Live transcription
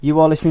You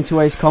are listening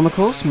to Ace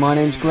Comicals. My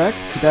name's Greg.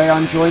 Today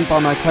I'm joined by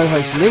my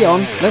co-host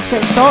Leon. Let's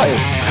get started.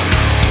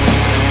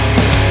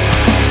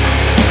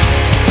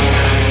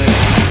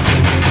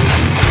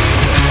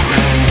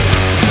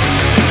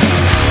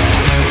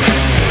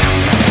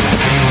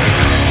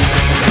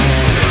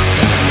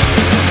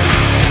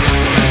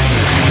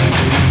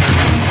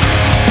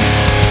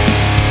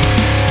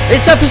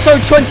 It's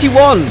episode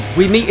 21.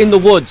 We meet in the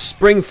woods,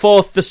 bring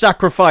forth the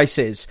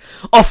sacrifices,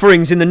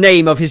 offerings in the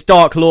name of his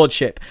dark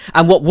lordship,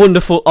 and what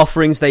wonderful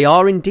offerings they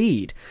are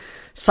indeed.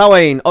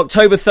 Samhain,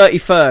 October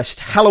 31st,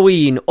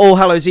 Halloween, All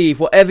Hallows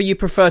Eve, whatever you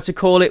prefer to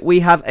call it,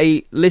 we have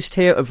a list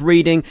here of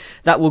reading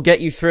that will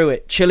get you through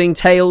it. Chilling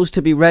tales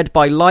to be read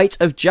by light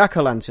of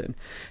jack-o'-lantern.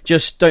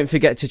 Just don't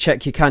forget to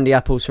check your candy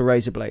apples for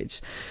razor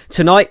blades.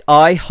 Tonight,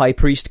 I, High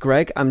Priest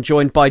Greg, am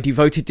joined by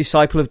devoted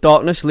disciple of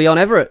darkness, Leon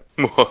Everett.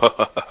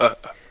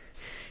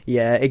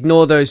 Yeah,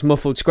 ignore those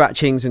muffled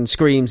scratchings and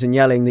screams and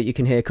yelling that you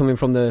can hear coming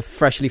from the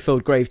freshly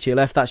filled grave to your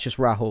left. That's just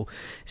Rahul.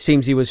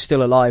 Seems he was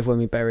still alive when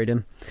we buried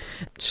him.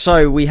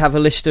 So we have a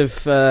list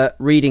of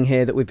reading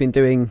here that we've been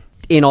doing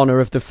in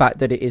honour of the fact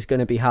that it is going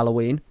to be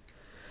Halloween.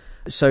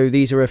 So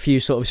these are a few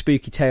sort of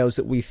spooky tales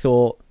that we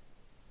thought,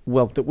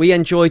 well, that we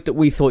enjoyed, that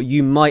we thought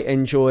you might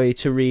enjoy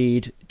to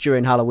read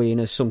during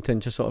Halloween as something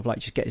to sort of like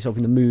just get yourself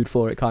in the mood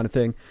for it kind of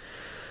thing.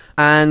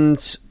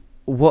 And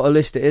what a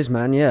list it is,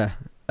 man, yeah.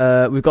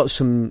 We've got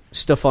some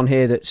stuff on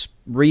here that's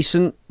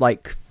recent,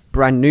 like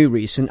brand new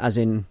recent, as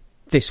in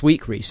this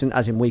week recent,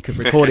 as in week of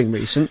recording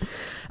recent.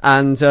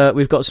 And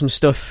we've got some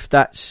stuff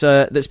that's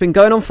been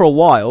going on for a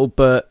while,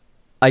 but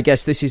I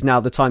guess this is now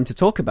the time to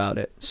talk about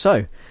it.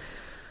 So,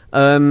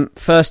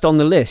 first on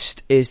the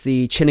list is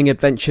the Chilling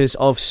Adventures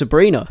of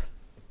Sabrina.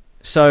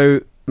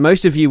 So,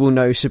 most of you will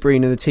know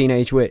Sabrina the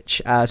Teenage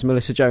Witch as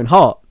Melissa Joan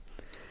Hart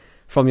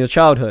from your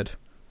childhood.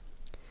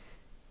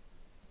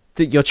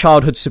 Your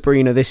childhood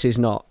Sabrina, this is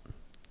not.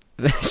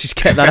 Let's just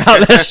get that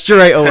out there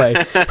straight away.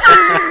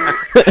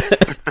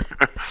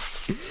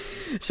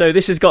 So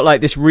this has got like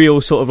this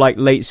real sort of like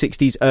late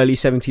 60s, early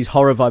 70s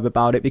horror vibe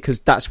about it because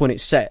that's when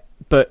it's set.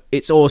 But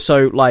it's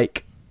also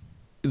like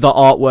the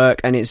artwork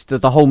and it's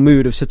the whole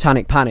mood of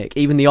Satanic Panic.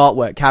 Even the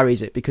artwork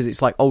carries it because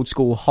it's like old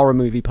school horror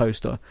movie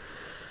poster.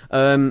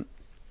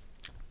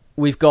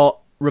 We've got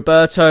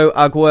Roberto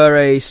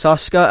Aguirre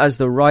Sasca as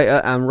the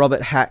writer, and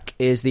Robert Hack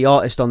is the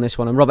artist on this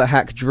one. And Robert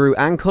Hack drew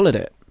and coloured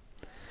it.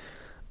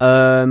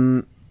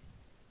 And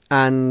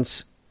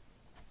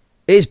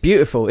it's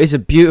beautiful. It's a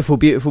beautiful,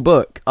 beautiful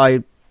book.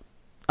 I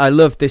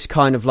love this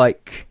kind of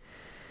like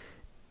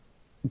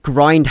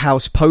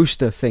grindhouse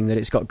poster thing that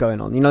it's got going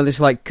on. You know, this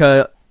like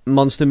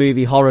monster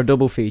movie horror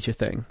double feature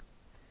thing.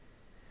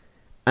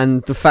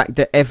 And the fact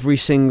that every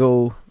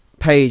single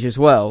page as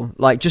well,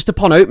 like just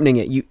upon opening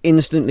it, you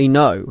instantly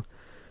know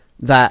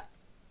that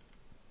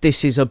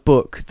this is a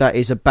book that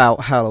is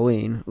about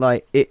Halloween.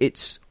 Like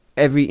it's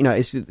every, you know,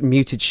 it's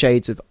muted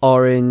shades of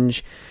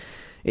orange.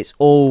 It's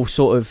all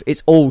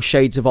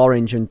shades of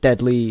orange and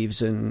dead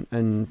leaves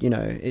and you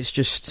know, it's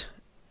just,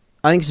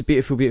 I think it's a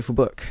beautiful, beautiful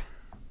book.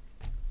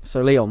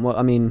 So Leon, what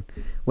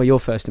are your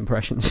first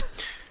impressions?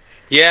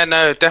 Yeah,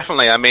 no,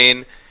 definitely. I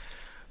mean,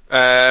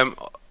 I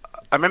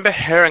remember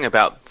hearing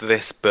about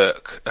this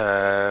book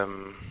a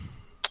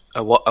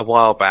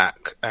while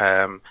back.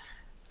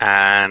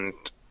 And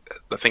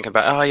thinking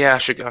about, oh yeah, I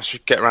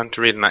should get around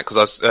to reading that because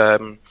I was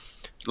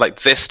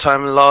like this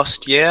time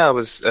last year, I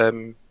was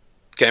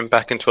getting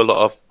back into a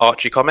lot of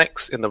Archie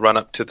comics in the run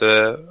up to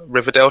the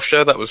Riverdale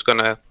show that was going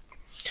to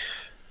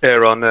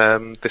air on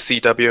the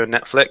CW and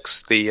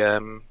Netflix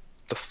the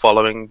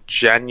following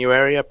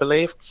January, I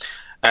believe.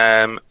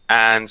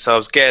 And so I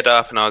was geared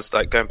up and I was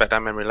like going back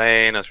down memory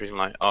lane. I was reading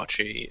like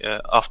Archie,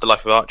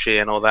 Afterlife of Archie,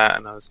 and all that,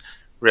 and I was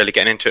really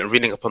getting into it and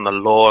reading up on the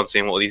lore and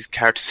seeing what these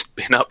characters had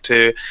been up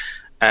to.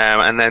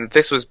 And then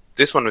this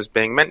one was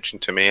being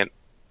mentioned to me, and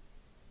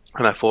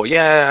I thought,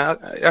 yeah,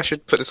 I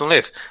should put this on the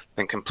list.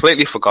 Then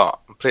completely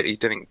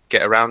didn't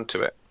get around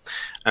to it.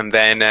 And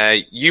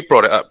then you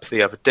brought it up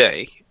the other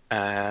day,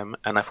 and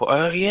I thought,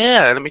 oh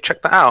yeah, let me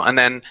check that out. And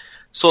then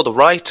saw the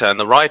writer, and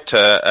the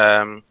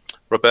writer,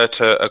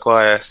 Roberto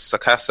Aguirre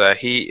Sacasa,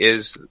 he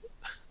is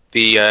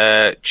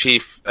the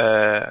chief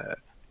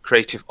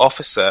creative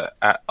officer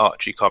at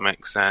Archie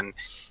Comics, and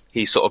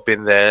he's sort of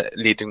been there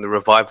leading the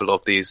revival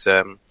of these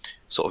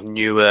sort of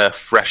newer,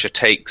 fresher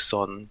takes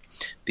on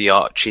the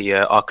Archie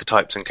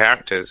archetypes and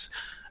characters.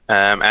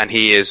 And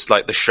he is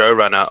like the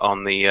showrunner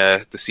on the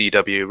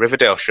CW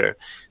Riverdale show.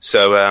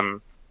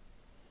 So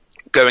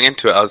going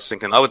into it, I was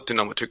thinking I didn't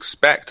know what to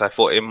expect. I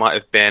thought it might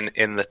have been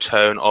in the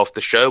tone of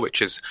the show,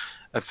 which is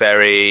a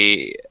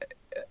very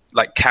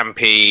like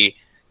campy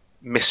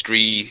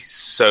mystery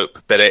soap,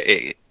 but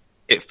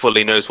it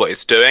fully knows what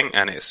it's doing,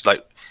 and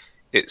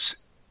it's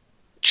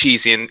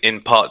cheesy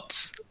in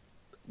parts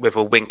with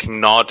a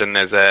winking nod, and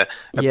there's a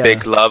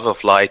big love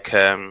of like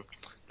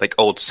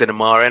old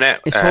cinema in it.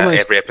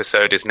 Every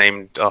episode is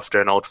named after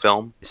an old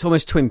film. It's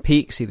almost Twin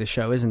Peaksy, the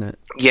show, isn't it?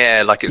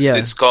 Yeah, like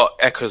it's got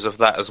echoes of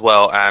that as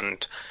well,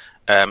 and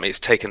it's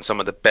taken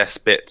some of the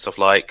best bits of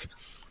like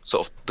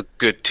sort of the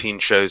good teen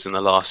shows in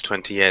the last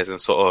 20 years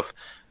and sort of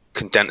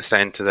condensed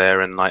that into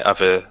there and like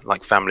other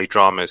like family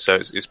dramas. So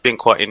it's been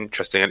quite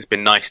interesting, and it's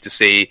been nice to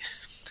see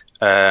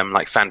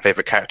like fan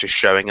favorite characters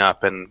showing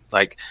up and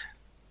like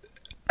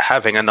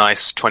having a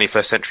nice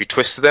 21st century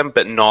twist to them,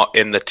 but not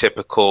in the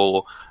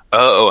typical,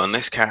 oh, and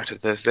this character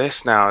does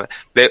this now.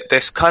 They're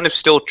kind of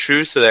still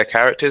true to their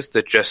characters.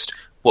 They're just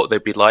what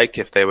they'd be like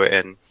if they were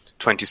in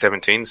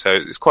 2017. So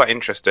it's quite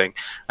interesting,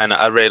 and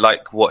I really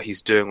like what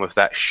he's doing with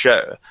that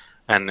show.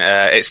 And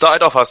it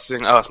started off, I was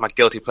thinking, oh, it's my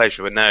guilty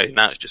pleasure, but no,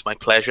 now it's just my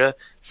pleasure.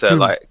 So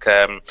like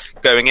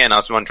going in, I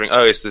was wondering,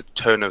 oh, is the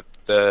tone of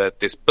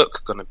this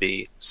book going to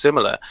be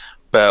similar?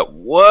 But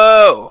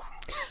whoa,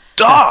 it's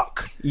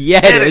dark.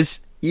 Yeah, it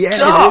is. Yeah,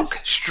 dark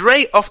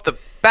straight off the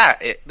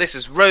bat. This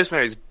is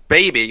Rosemary's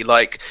Baby.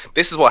 Like,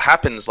 this is what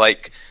happens.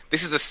 Like,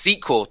 this is a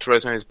sequel to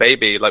Rosemary's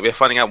Baby. Like, we're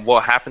finding out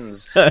what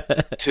happens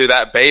to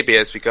that baby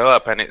as we go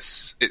up, and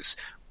it's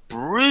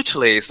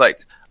brutally. It's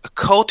like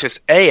occultist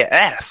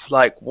AF.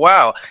 Like,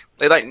 wow,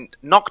 they like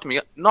knocked me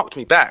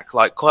back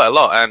like quite a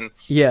lot, and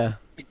yeah,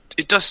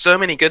 it does so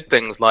many good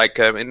things. Like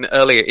in the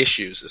earlier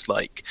issues, it's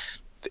like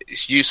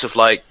its use of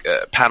like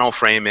panel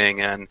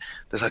framing, and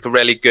there's like a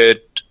really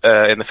good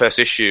in the first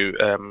issue,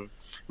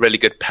 really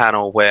good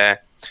panel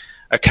where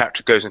a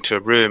character goes into a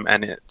room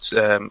and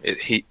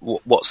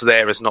what's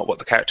there is not what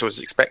the character was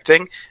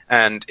expecting,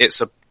 and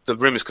the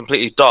room is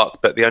completely dark,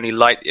 but the only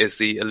light is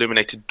the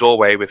illuminated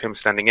doorway with him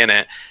standing in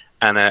it,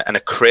 and a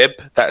crib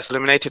that's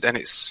illuminated, and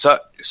it's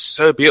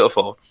so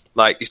beautiful.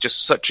 Like, it's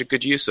just such a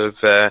good use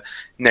of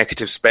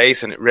negative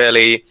space, and it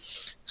really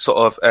sort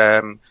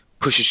of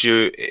pushes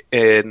you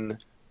in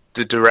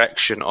the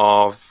direction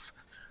of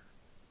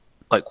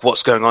like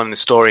what's going on in the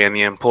story and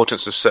the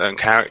importance of certain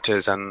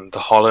characters and the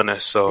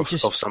hollowness of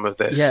some of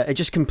this. Yeah, it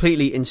just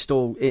completely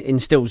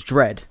instills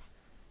dread.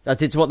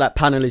 That's what that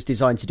panel is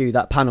designed to do.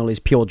 That panel is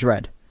pure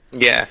dread.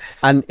 Yeah,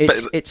 and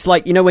it's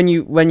like, you know, when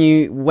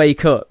you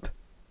wake up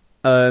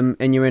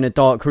and you're in a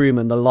dark room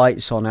and the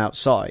light's on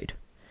outside,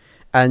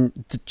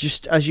 and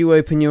just as you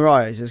open your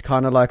eyes, there's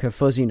kind of like a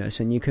fuzziness,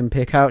 and you can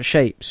pick out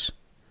shapes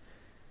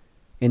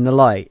in the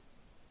light.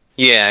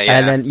 Yeah.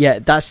 And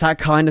then, that's that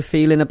kind of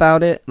feeling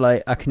about it.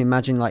 Like, I can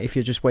imagine, like, if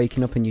you're just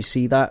waking up and you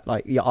see that,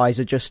 like, your eyes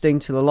adjusting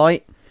to the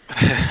light,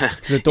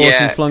 because the door's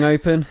been flung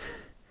open.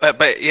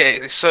 But yeah,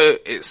 it's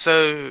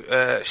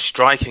so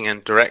striking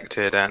and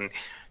directed, and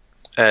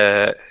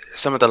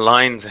some of the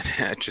lines in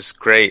it are just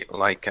great.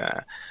 Like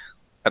at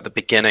the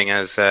beginning,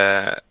 as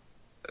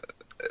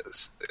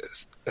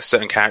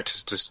certain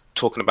characters just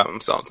talking about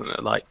themselves, and they're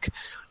like,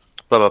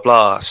 blah blah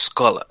blah,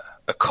 scholar,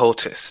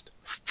 occultist,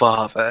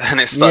 father, and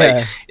it's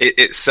like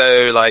it's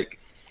so like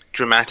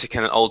dramatic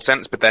in an old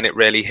sense, but then it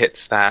really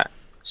hits that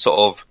sort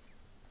of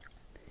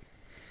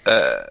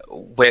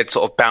weird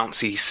sort of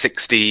bouncy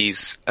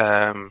 60s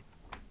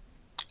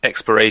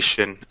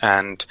exploration,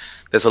 and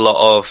there's a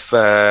lot of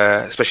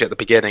especially at the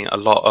beginning, a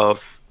lot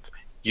of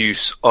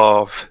use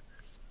of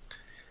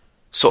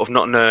sort of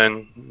not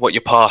knowing what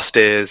your past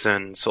is,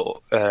 and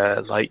sort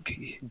of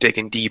like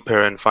digging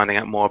deeper and finding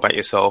out more about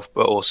yourself,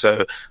 but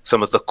also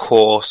some of the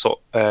core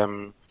sort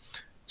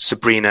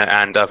Sabrina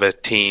and other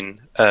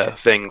teen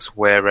things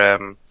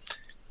where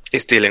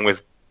it's dealing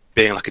with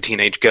being like a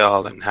teenage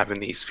girl and having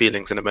these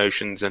feelings and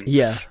emotions, and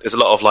there's a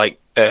lot of like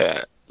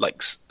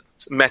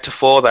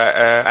metaphor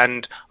that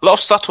and a lot of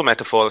subtle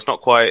metaphor that's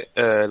not quite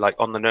like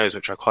on the nose,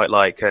 which I quite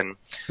like. And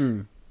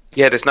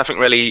there's nothing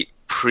really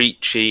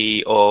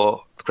preachy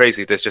or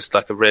crazy. There's just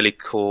like a really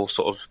cool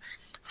sort of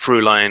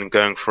through line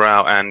going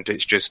throughout, and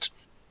it's just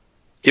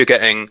you're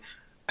getting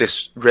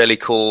this really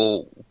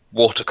cool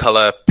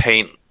watercolor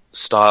paint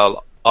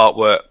style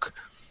artwork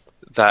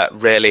that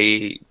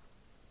really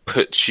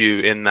puts you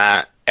in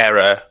that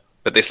era,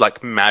 but this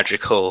like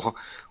magical,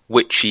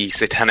 witchy,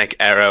 satanic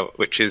era,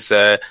 which is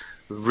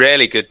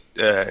really good,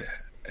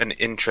 an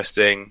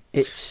interesting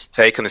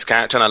take on this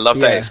character, and I love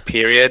that it's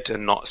period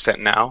and not set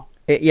now.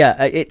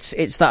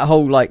 It's that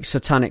whole like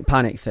satanic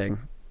panic thing,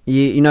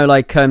 you know,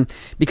 like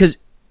because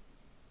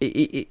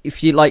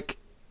if you like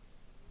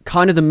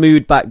kind of the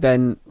mood back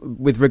then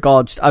with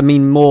regards to, I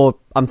mean, more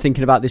I'm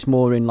thinking about this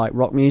more in like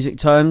rock music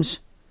terms,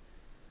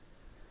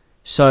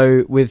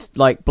 so with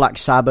like Black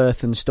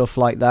Sabbath and stuff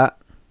like that,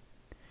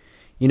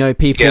 you know,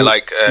 people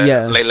late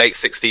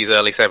 60s,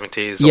 early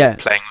 70s,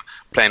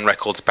 playing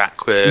records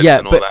backwards,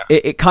 and all that.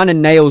 It kind of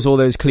nails all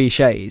those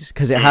cliches,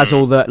 because it has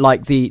all the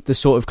like the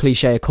sort of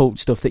cliche occult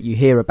stuff that you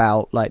hear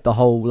about, like the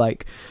whole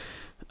like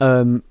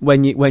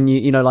when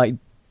you know, like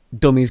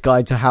Dummy's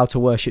Guide to How to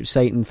Worship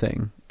Satan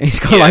thing. It's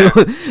got like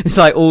it's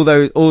like all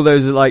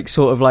those like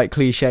sort of like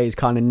cliches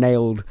kind of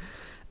nailed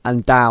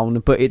and down,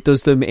 but it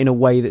does them in a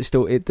way that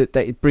still that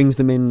it brings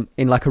them in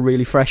like a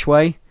really fresh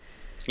way.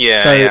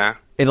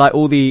 In like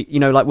all the, you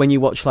know, like when you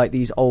watch like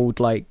these old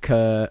like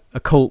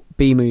occult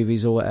B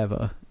movies or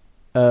whatever,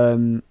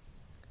 and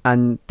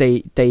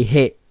they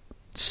hit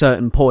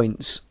certain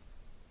points,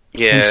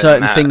 and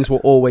certain things will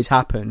always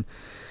happen,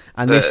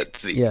 And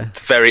the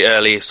very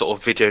early sort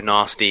of video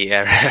nasty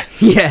era.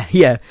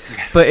 yeah.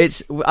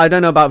 But I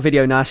don't know about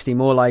video nasty,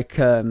 more like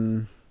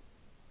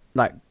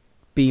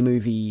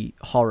B-movie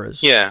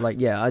horrors. Yeah. Like,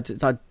 yeah,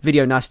 I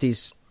video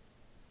nasty's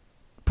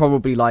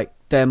probably like,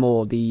 they're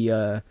more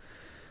the,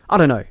 I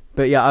don't know.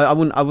 But yeah, I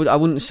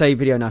wouldn't say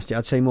video nasty.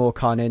 I'd say more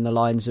kind of in the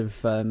lines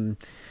of,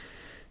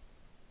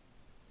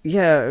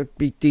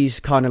 these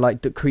kind of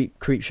like the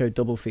creep show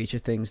double feature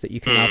things that you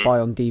can now buy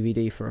on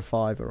DVD for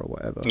 $5 or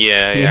whatever.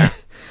 Yeah.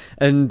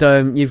 And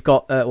you've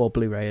got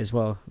Blu-ray as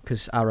well,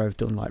 because Arrow have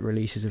done like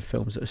releases of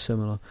films that are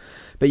similar.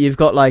 But you've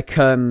got like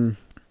the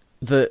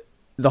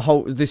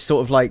whole, this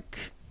sort of like,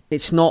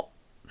 it's not,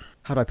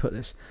 how do I put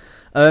this?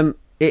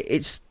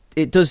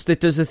 It does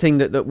the thing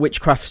that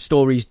witchcraft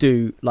stories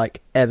do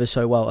like ever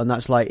so well, and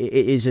that's like it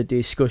is a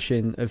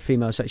discussion of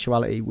female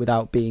sexuality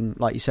without being,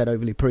 like you said,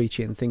 overly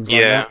preachy and things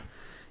like that.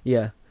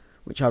 Yeah,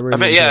 which I really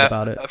enjoy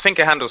about it. I think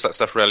it handles that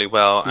stuff really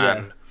well,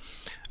 and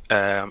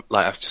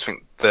like I just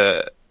think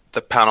the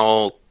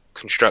panel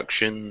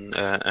construction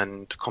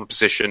and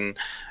composition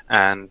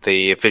and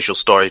the visual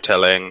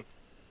storytelling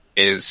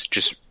is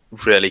just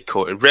really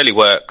cool. It really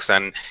works,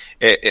 and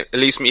it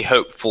leaves me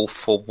hopeful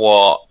for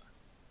what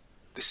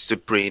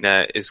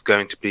Sabrina is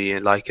going to be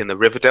like in the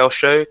Riverdale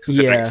show,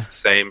 considering it's the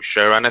same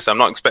showrunner. So I'm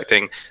not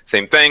expecting the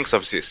same thing, because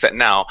obviously it's set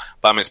now,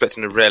 but I'm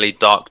expecting a really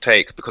dark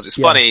take, because it's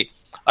funny,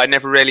 I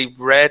never really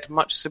read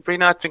much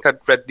Sabrina. I think I'd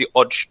read the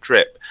odd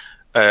strip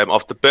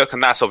of the book,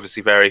 and that's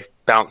obviously very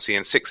bouncy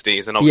and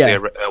 60s, and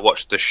obviously I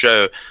watched the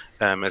show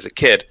as a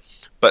kid.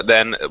 But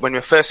then when we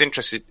were first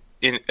introduced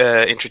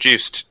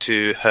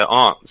to her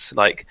aunts,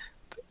 like,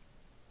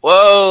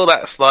 whoa,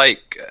 that's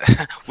like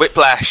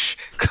Whiplash,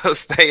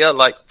 because they are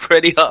like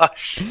pretty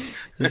harsh.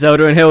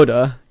 Zelda and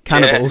Hilda,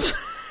 cannibals.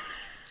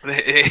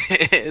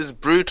 It is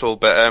brutal,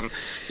 but I'm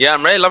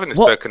really loving this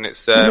book, and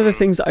it's one of the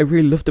things that I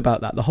really loved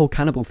about that, the whole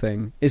cannibal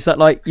thing, is that,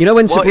 like, you know,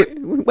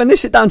 when they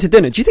sit down to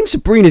dinner, do you think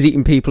Sabrina's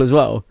eating people as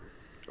well?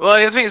 Well,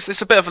 I think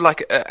it's a bit of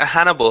like a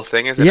Hannibal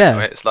thing, isn't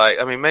it? It's like,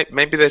 I mean,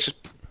 maybe they're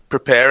just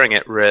preparing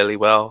it really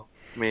well.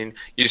 I mean,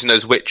 using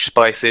those witch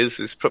spices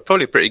is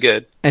probably pretty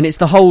good. And it's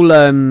the whole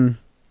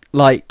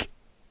like,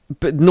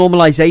 but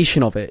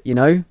normalization of it, you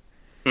know,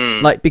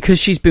 like, because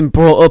she's been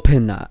brought up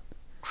in that.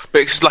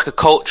 But it's like a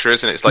culture,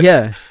 isn't it? It's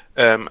like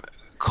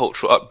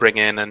cultural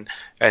upbringing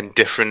and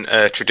different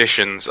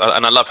traditions.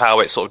 And I love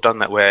how it's sort of done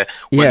that, where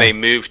when they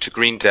move to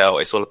Greendale,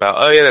 it's all about,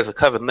 there's a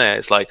coven there.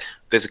 It's like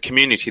there's a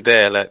community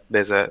there. Like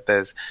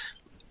there's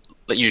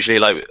usually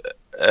like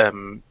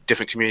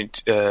different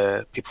community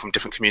people from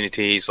different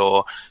communities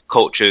or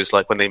cultures.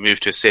 Like when they move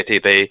to a city,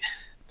 they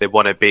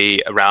want to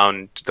be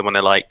around. They want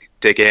to like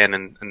dig in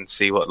and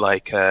see what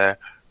like.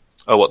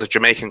 Or what the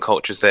Jamaican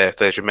culture's there, if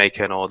they're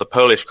Jamaican, or the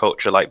Polish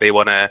culture, like they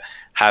want to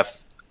have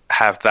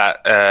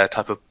that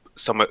type of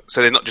somewhere.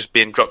 So they're not just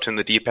being dropped in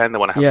the deep end. They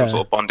want to have some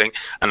sort of bonding,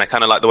 and I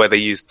kind of like the way they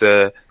use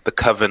the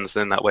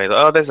covens in that way.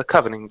 Like, there's a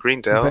coven in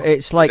Greendale. But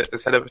it's like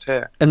it's over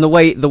here, and the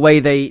way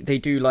they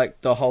do like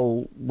the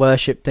whole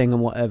worship thing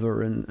and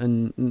whatever,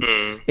 and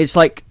it's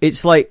like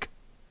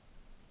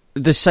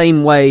the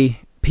same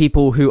way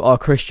people who are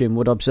Christian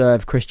would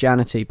observe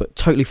Christianity, but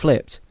totally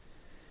flipped.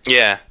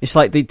 Yeah, it's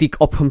like the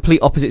complete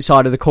opposite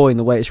side of the coin,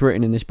 the way it's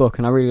written in this book,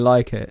 and I really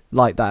like it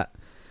like that.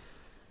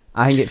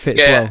 I think it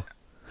fits well.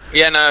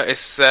 Yeah, no,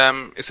 it's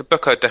a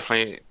book I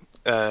definitely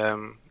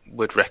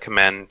would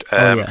recommend.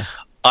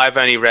 I've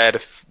only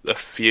read a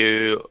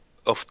few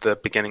of the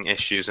beginning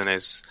issues, and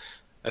there's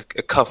a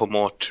couple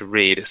more to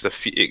read.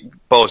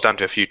 It boils down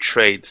to a few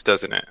trades,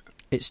 doesn't it?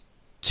 It's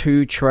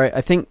 2 trade.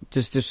 I think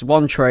there's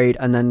 1 trade,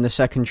 and then the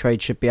second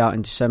trade should be out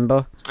in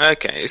December.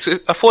 Okay,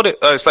 I thought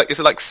it's like, is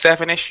it like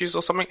 7 issues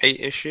or something? 8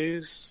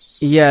 issues?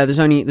 Yeah, there's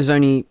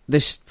only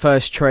this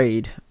first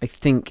trade, I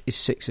think, is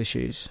 6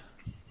 issues.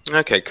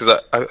 Okay, because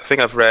I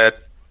think I've read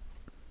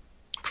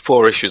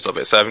 4 issues of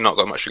it, so I've not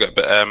got much to go.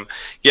 But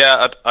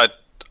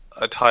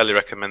I'd highly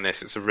recommend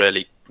this. It's a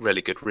really,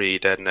 really good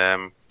read, and I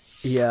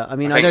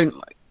mean,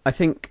 I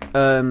think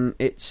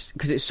it's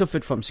because it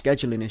suffered from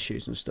scheduling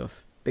issues and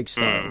stuff. Big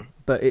style,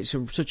 but it's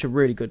such a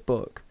really good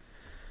book,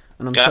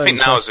 and I think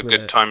now is a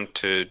good time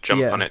to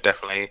jump on it.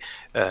 Definitely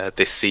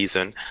this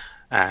season,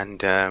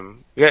 and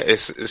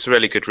it's a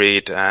really good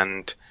read,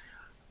 and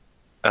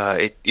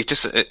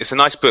it's a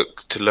nice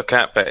book to look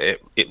at, but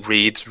it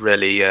reads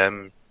really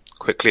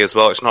quickly as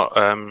well. It's not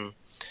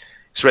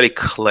it's really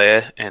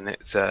clear in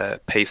its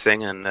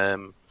pacing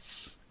and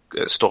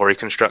story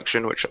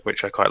construction,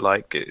 which I quite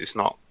like. It's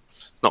not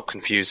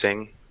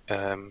confusing.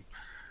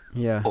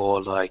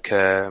 Or like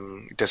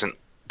doesn't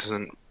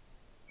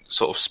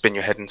sort of spin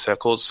your head in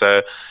circles.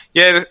 So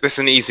this is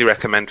an easy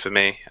recommend for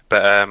me,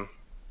 but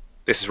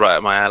this is right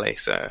up my alley.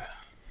 So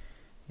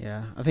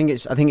I think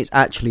it's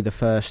actually the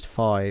first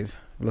 5.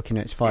 Looking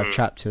at its 5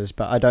 chapters,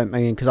 but I don't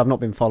mean, because I've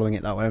not been following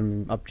it that way.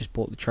 I've just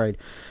bought the trade.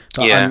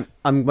 But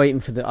I'm waiting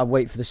for I'll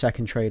wait for the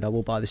second trade. I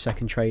will buy the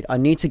second trade. I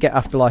need to get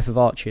Afterlife of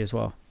Archie as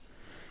well.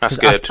 That's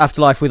good.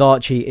 Afterlife with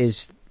Archie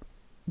is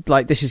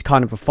like, this is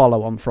kind of a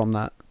follow on from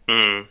that.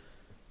 And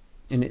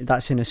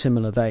that's in a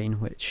similar vein,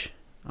 which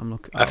I'm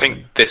looking. I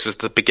think this was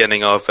the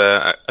beginning of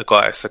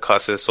Aguirre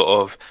Sacasa sort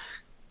of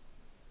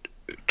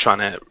trying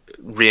to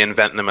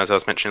reinvent them, as I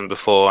was mentioning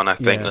before, and I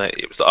think that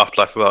it was the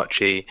Afterlife of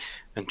Archie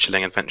and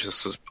Chilling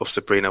Adventures of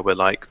Sabrina were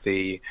like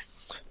the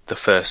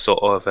first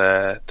sort of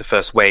the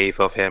first wave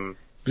of him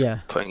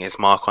putting his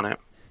mark on it.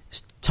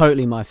 It's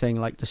totally my thing.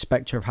 Like the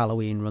Spectre of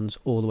Halloween runs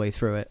all the way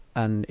through it,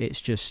 and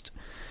it's just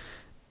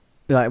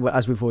like,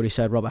 as we've already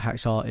said, Robert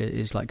Hack's art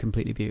is like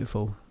completely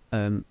beautiful,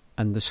 and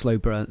the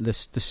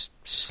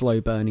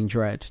slow burning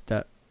dread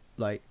that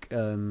like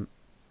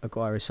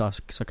Aguirre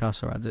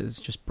Sacasa had is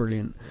just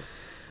brilliant.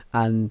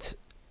 And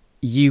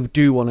you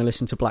do want to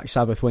listen to Black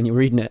Sabbath when you're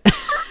reading it.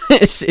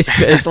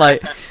 it's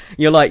like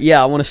you're like,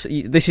 yeah, I want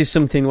to. This is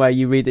something where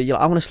you read it. You're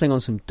like, I want to sling on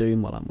some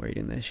Doom while I'm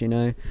reading this. You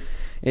know,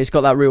 it's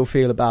got that real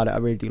feel about it. I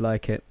really do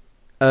like it.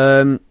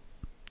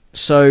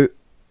 So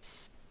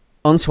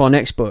on to our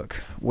next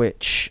book,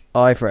 which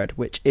I've read,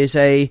 which is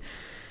a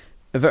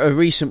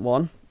recent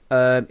one.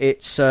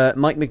 It's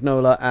Mike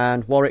Mignola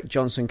and Warwick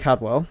Johnson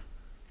Cadwell.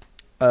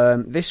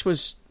 This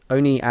was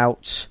only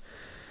out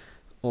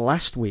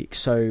last week,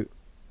 so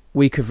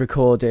week of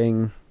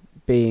recording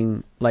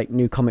being like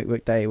New Comic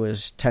Book Day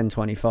was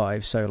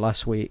 10/25, so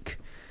last week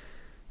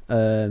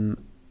that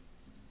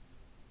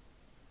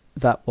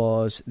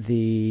was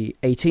the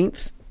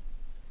 18th.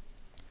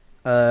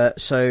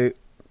 So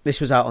this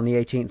was out on the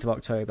 18th of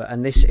October,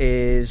 and this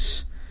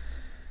is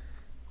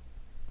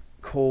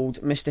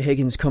called Mr.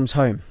 Higgins Comes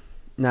Home.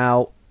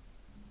 Now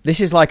this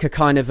is like a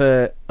kind of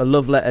a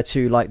love letter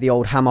to like the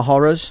old Hammer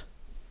horrors.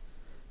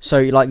 So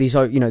like these,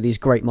 you know, these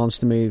great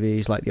monster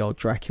movies, like the old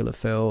Dracula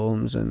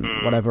films and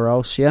whatever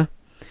else, yeah.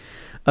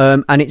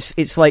 And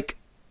it's like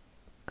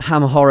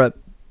Hammer horror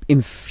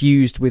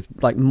infused with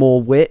like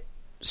more wit.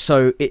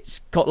 So it's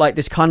got like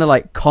this kind of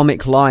like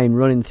comic line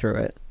running through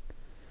it.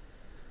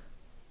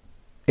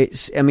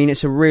 It's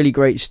a really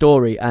great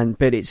story,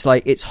 but it's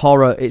like it's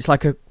horror. It's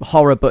like a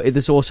horror, but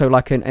there's also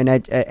like an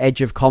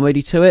edge of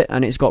comedy to it,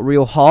 and it's got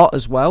real heart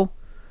as well.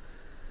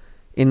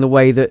 In the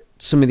way that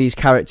some of these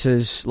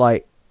characters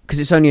like. Because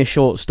it's only a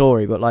short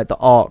story, but like the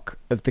arc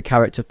of the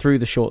character through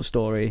the short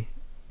story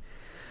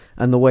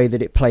and the way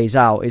that it plays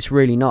out, it's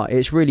really nice.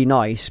 It's really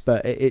nice,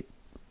 but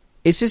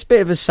it's this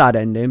bit of a sad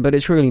ending, but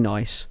it's really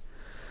nice.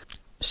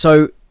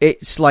 So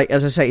it's like,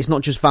 as I say, it's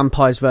not just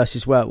vampires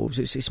versus werewolves.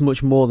 It's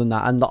much more than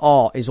that, and the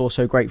art is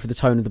also great for the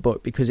tone of the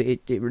book because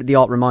the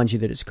art reminds you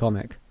that it's a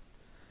comic.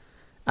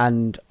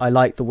 And I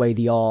like the way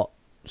the art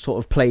sort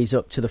of plays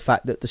up to the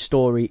fact that the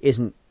story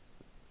isn't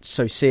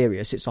so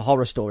serious. It's a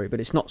horror story, but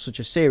it's not such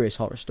a serious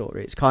horror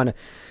story. It's kind of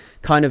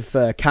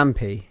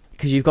campy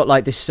because you've got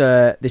like this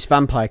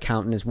vampire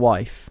count and his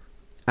wife,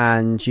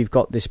 and you've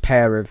got this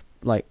pair of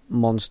like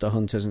monster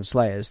hunters and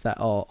slayers that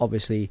are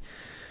obviously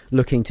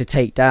looking to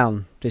take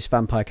down this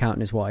vampire count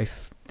and his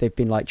wife. They've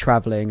been like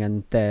traveling,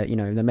 and they're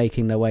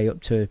making their way up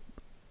to.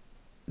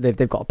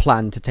 They've got a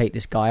plan to take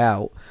this guy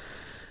out,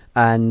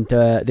 and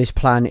this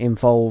plan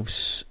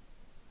involves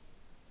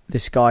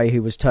this guy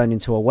who was turned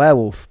into a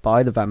werewolf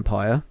by the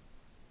vampire,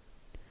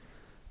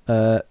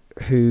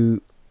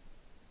 who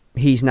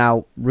he's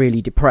now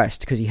really depressed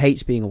because he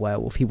hates being a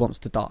werewolf. He wants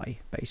to die,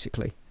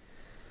 basically.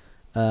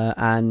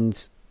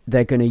 And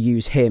they're going to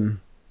use him.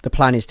 The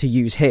plan is to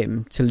use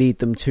him to lead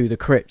them to the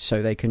crypt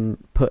so they can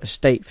put a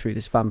stake through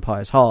this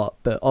vampire's heart.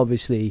 But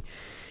obviously,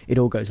 it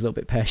all goes a little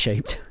bit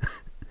pear-shaped.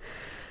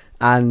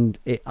 And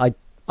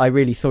I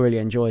really thoroughly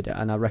enjoyed it,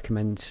 and I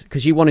recommend,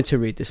 because you wanted to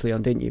read this,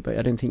 Leon, didn't you? But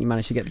I don't think you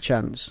managed to get the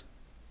chance.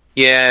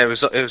 Yeah, it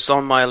was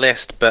on my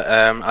list, but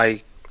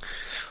I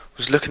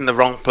was looking in the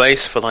wrong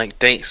place for like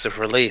dates of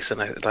release,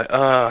 and I was like,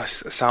 oh,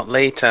 it's out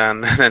later,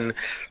 and then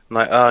I'm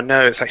like, oh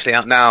no, it's actually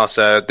out now.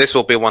 So this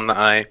will be one that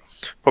I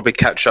probably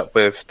catch up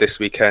with this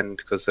weekend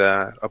because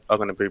I'm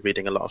going to be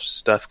reading a lot of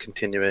stuff,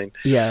 continuing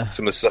some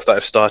of the stuff that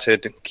I've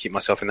started, and keep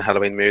myself in the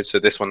Halloween mood. So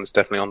this one's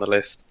definitely on the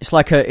list. It's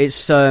like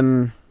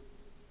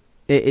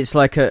it's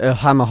like a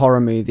Hammer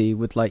horror movie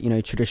with like, you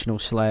know, traditional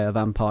Slayer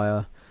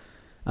vampire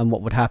and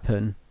what would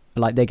happen.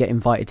 Like they get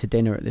invited to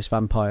dinner at this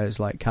vampire's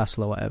like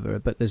castle or whatever,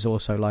 but there's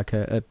also like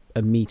a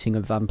meeting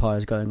of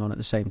vampires going on at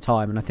the same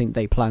time, and I think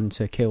they plan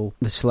to kill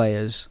the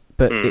Slayers,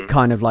 but it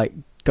kind of like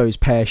goes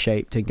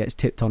pear-shaped and gets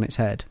tipped on its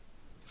head.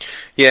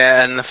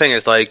 Yeah, and the thing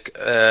is, like,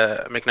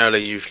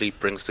 Mignola usually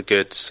brings the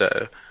goods,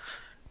 so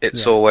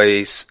it's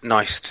always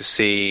nice to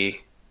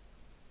see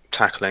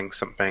tackling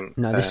something.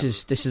 No, this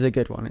is a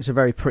good one. It's a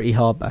very pretty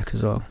hardback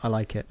as well. I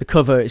like it. The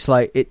cover, it's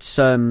like it's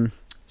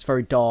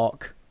very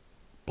dark,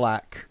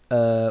 black,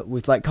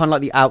 with like kind of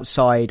like the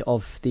outside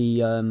of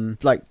the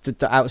like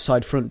the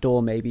outside front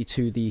door maybe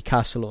to the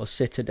castle or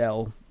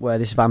citadel where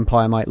this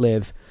vampire might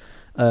live,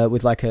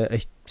 with like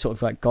a sort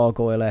of like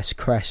gargoyle-esque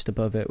crest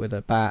above it with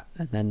a bat,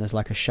 and then there's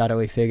like a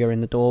shadowy figure in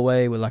the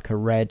doorway with like a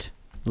red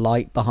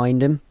light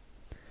behind him.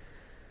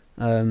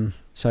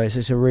 So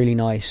it's a really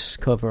nice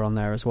cover on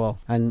there as well,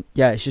 and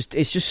yeah, it's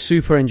just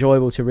super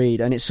enjoyable to read,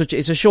 and it's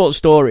a short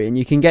story, and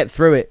you can get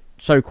through it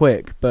so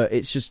quick, but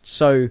it's just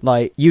so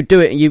like you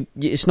do it, and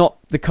it's not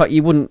the cut.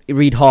 You wouldn't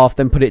read half,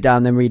 then put it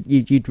down, then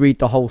you'd read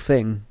the whole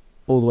thing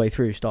all the way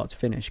through, start to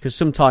finish. Because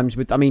sometimes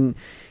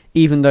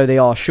even though they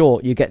are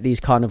short, you get these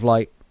kind of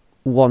like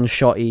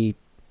one-shotty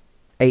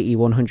 80,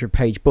 100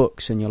 page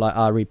books, and you're like,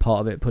 I read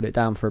part of it, put it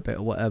down for a bit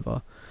or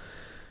whatever.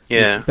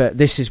 Yeah. But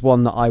this is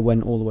one that I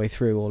went all the way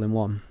through all in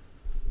one.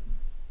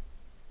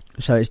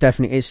 So it's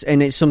definitely,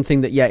 it's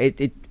something that,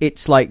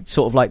 it's like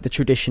sort of like the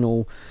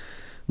traditional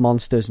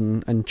monsters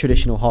and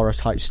traditional horror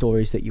type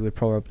stories that you would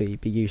probably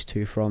be used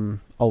to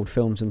from old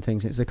films and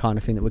things. It's the kind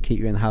of thing that would keep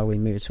you in the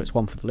Halloween mood, so it's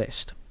one for the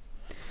list.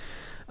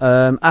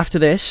 After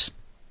this,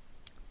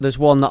 there's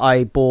one that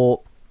I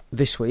bought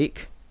this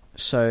week,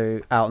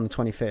 so out on the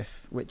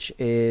 25th, which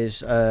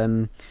is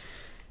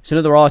it's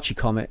another Archie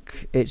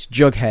comic. It's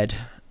Jughead,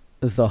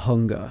 The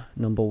Hunger,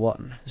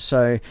 #1.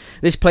 So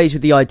this plays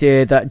with the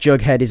idea that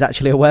Jughead is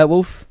actually a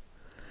werewolf,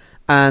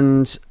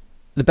 and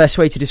the best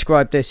way to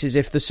describe this is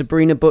if the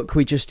Sabrina book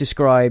we just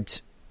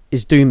described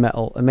is doom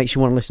metal and makes you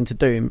want to listen to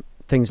doom,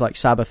 things like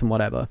Sabbath and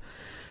whatever,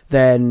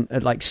 then a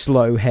like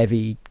slow,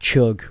 heavy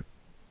chug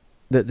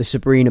that the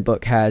Sabrina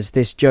book has,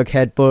 this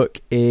Jughead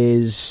book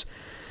is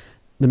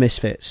the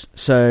Misfits.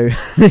 So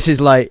this is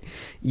like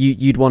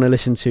you'd want to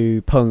listen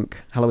to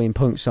Halloween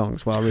punk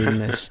songs while reading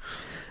this.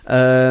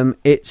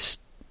 It's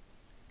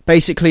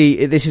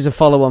basically, this is a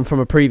follow-on from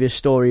a previous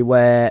story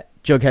where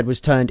Jughead was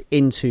turned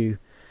into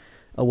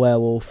a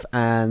werewolf,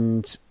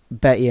 and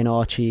Betty and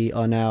Archie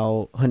are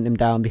now hunting him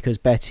down because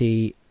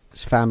Betty's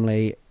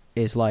family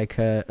is like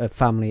a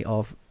family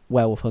of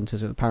werewolf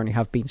hunters, and apparently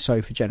have been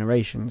so for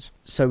generations.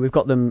 So we've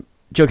got them,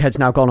 Jughead's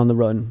now gone on the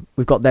run,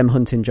 we've got them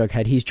hunting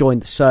Jughead. He's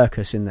joined the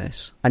circus in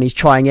this, and he's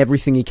trying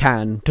everything he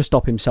can to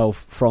stop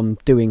himself from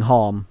doing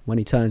harm when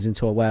he turns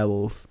into a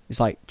werewolf. He's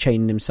like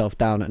chaining himself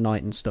down at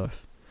night and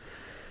stuff,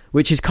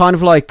 which is kind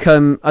of like I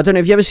don't know,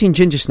 have you ever seen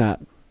Ginger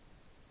Snap?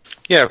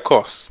 Yeah, of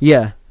course.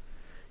 Yeah,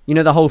 you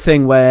know the whole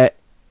thing where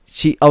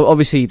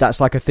obviously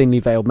that's like a thinly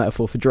veiled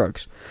metaphor for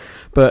drugs,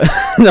 but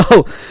the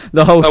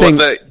whole thing.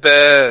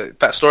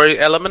 That story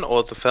element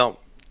or the film?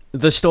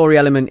 The story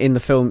element in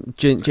the film,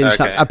 Ginger Okay.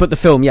 Snap. But the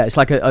film, yeah, it's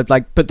like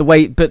but the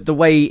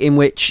way in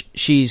which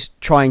she's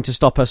trying to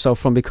stop herself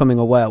from becoming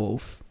a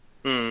werewolf.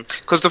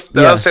 Because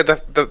I would say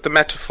the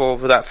metaphor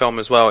for that film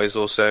as well is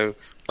also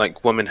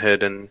like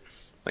womanhood and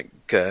like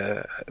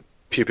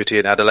puberty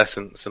and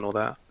adolescence and all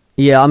that.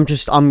 Yeah,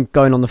 I'm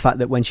going on the fact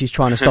that when she's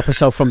trying to stop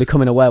herself from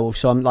becoming a werewolf,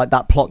 so I'm like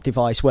that plot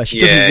device where she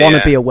doesn't want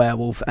to be a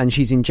werewolf and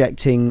she's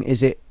injecting,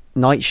 is it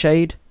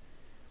nightshade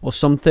or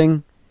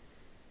something?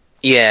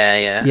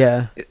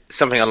 Yeah.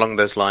 Something along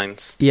those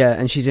lines. Yeah,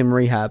 and she's in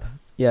rehab.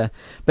 Yeah,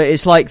 but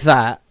it's like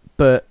that,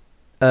 but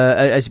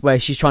as where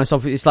she's trying to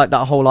solve it. It's like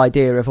that whole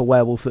idea of a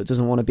werewolf that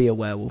doesn't want to be a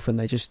werewolf, and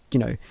they just,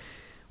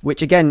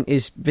 which again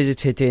is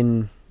visited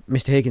in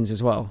Mr. Higgins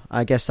as well.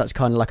 I guess that's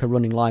kind of like a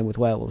running line with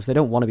werewolves. They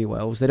don't want to be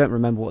werewolves. They don't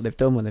remember what they've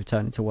done when they've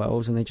turned into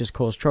werewolves, and they just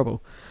cause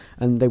trouble.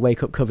 And they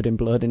wake up covered in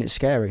blood, and it's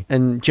scary.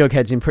 And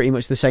Jughead's in pretty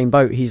much the same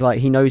boat. He's like,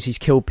 he knows he's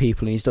killed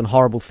people and he's done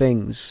horrible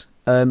things.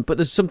 But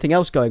there's something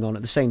else going on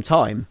at the same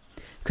time,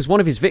 because one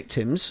of his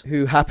victims,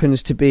 who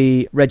happens to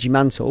be Reggie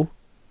Mantle,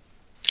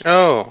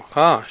 oh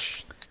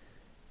gosh,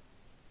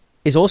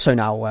 is also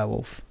now a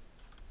werewolf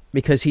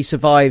because he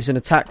survives an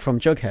attack from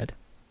Jughead.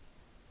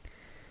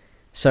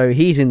 So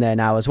he's in there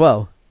now as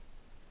well.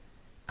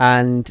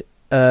 And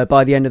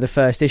by the end of the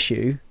first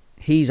issue,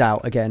 he's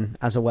out again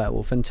as a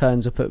werewolf and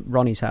turns up at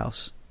Ronnie's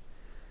house,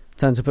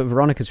 turns up at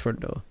Veronica's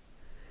front door.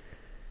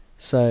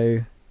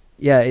 So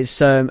yeah,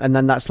 it's and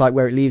then that's like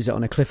where it leaves it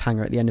on a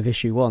cliffhanger at the end of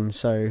issue 1.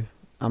 So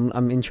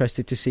I'm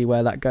interested to see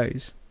where that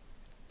goes.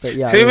 But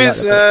yeah,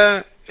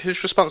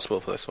 who's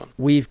responsible for this one?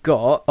 We've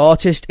got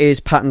artist is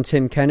Pat and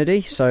Tim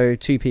Kennedy, so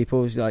two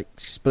people like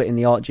splitting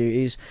the art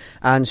duties,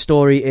 and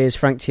story is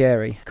Frank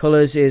Thierry.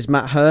 Colours is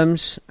Matt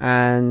Herms,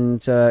 and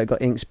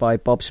got inks by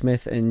Bob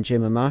Smith and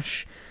Jim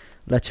Amash,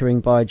 lettering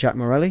by Jack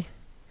Morelli.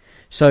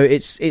 So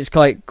it's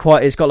got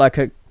quite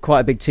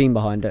a big team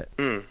behind it.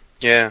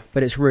 Yeah,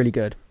 but it's really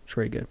good. It's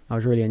really good. I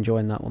was really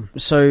enjoying that one.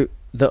 So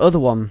the other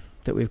one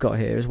that we've got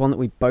here is one that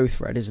we both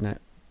read, isn't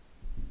it?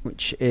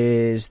 Which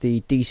is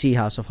the DC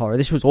House of Horror.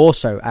 This was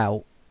also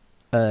out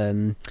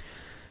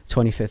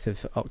 25th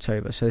of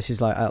October, so this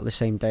is like out the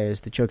same day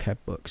as the Jughead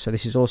book, so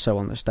this is also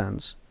on the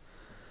stands.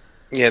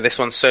 Yeah, this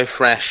one's so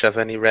fresh, I've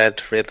only read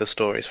 3 of the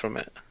stories from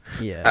it.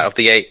 Yeah. Out of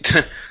the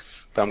 8.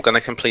 But I'm going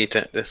to complete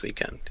it this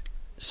weekend.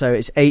 So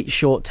it's 8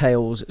 short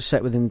tales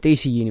set within the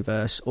DC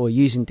universe or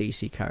using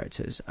DC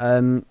characters.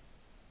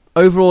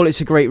 Overall,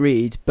 it's a great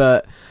read,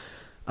 but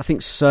I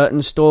think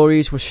certain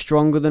stories were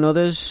stronger than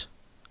others.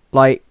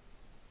 Like,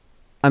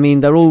 I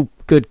mean, they're all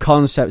good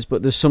concepts,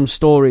 but there's some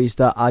stories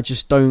that I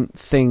just don't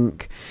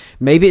think...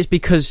 Maybe it's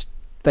because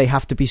they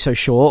have to be so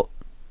short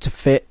to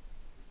fit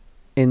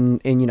in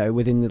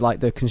within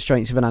the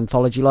constraints of an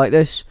anthology like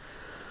this.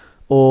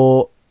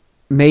 Or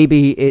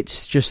maybe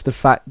it's just the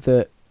fact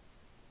that,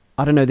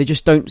 I don't know, they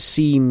just don't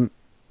seem...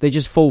 They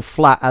just fall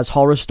flat as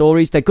horror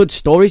stories. They're good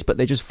stories, but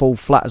they just fall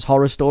flat as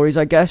horror stories,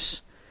 I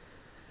guess.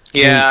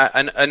 Yeah,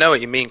 I know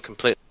what you mean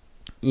completely.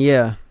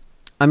 Yeah.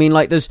 I mean,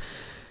 like, there's...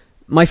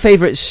 My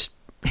favourites...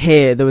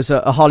 Here, there was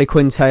a Harley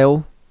Quinn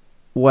tale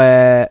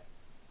where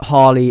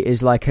Harley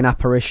is like an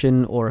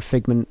apparition or a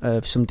figment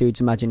of some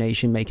dude's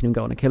imagination, making him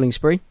go on a killing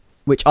spree,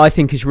 which I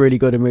think is really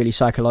good and really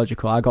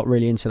psychological. I got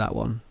really into that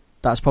one.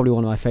 That's probably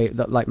one of my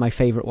favorite, like my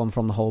favorite one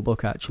from the whole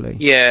book, actually.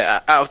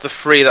 Yeah, out of the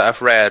three that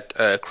I've read,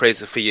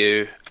 Crazy for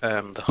You,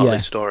 the Harley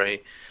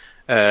story,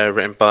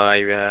 written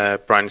by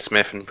Brian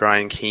Smith and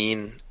Brian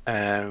Keane,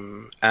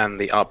 and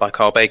the art by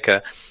Carl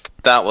Baker,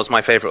 that was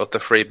my favorite of the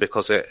three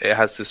because it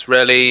has this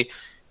really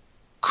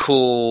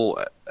cool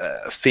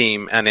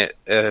theme, and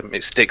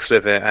it sticks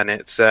with it, and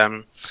it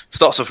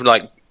starts off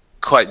like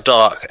quite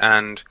dark,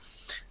 and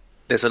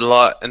there's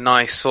a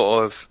nice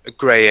sort of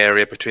grey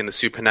area between the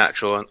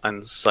supernatural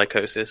and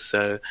psychosis.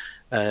 So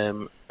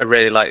I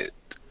really like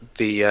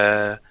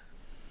the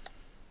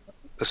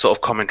sort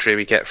of commentary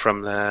we get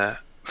from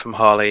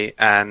Harley,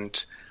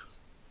 and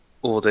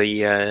all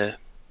the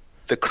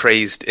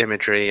crazed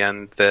imagery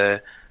and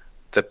the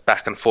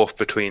back and forth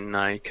between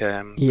like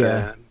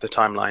the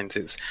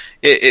timelines.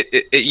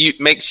 It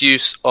makes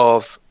use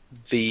of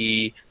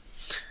the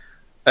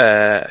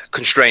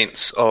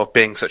constraints of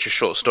being such a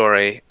short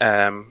story,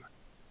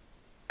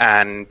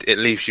 and it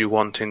leaves you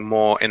wanting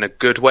more in a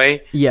good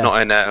way,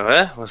 not in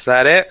a was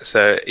that it?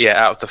 So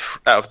yeah, out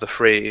of the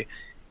three,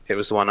 it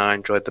was the one I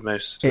enjoyed the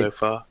most so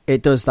far.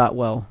 It does that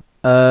well.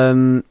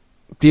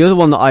 The other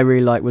one that I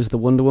really liked was the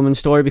Wonder Woman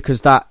story,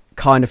 because that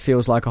kind of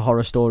feels like a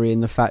horror story in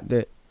the fact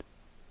that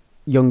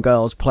young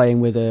girls playing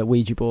with a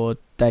Ouija board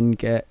then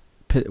get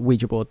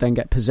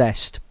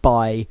possessed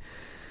by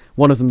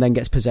one of them. Then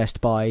gets possessed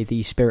by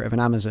the spirit of an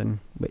Amazon,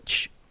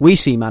 which we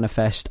see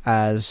manifest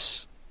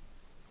as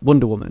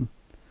Wonder Woman,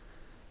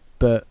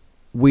 but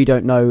we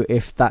don't know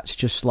if that's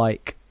just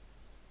like.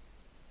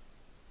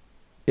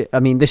 I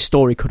mean, this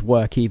story could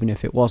work even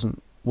if it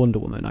wasn't Wonder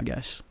Woman, I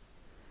guess.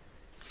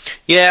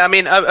 Yeah, I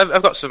mean,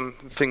 I've got some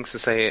things to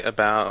say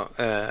about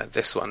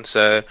this one.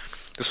 So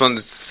this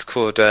one's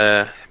called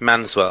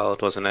Man's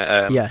World, wasn't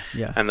it? Yeah.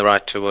 And the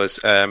writer was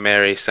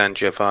Mary San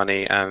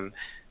Giovanni, and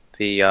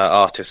the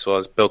artist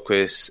was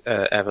Bilquis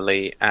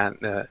Evely,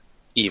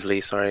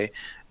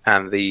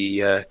 and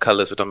the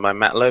colours were done by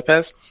Matt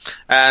Lopez.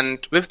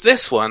 And with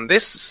this one,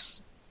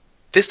 this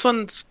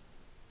one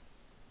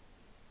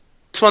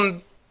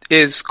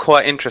is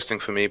quite interesting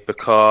for me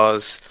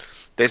because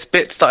there's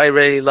bits that I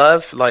really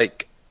love.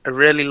 Like, I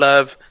really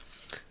love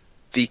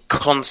the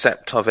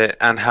concept of it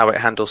and how it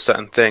handles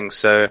certain things.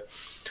 So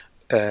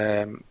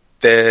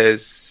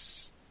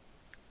there's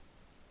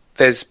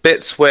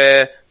bits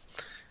where,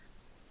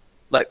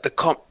 like,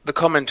 the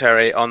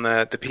commentary on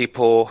the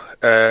people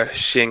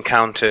she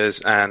encounters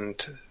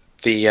and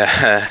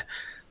the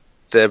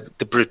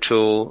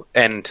brutal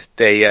end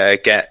they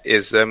get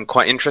is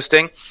quite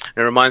interesting.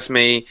 It reminds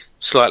me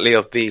slightly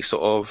of the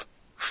sort of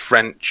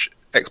French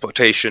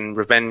exploitation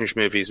revenge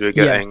movies we were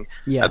getting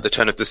at the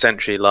turn of the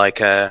century,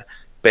 like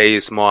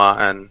Baise-Moi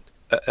and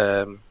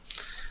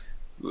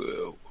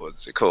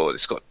what's it called?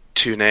 It's got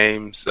two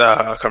names. I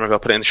can't remember. I'll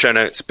put it in the show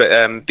notes.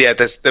 But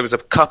there was a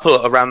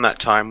couple around that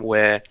time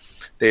where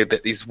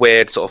these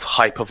weird sort of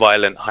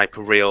hyper-violent,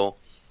 hyper-real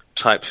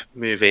type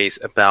movies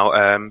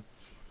about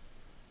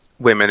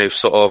women who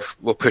sort of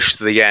were pushed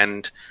to the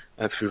end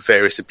through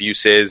various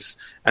abuses,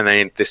 and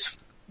then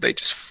they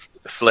just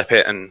flip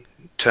it and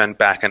turn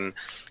back and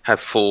have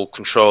full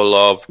control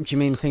of. Do you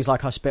mean things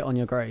like I Spit on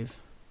Your Grave?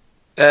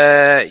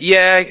 Yeah,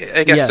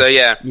 I guess so.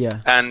 Yeah.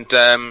 And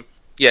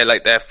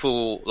like they're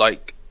full,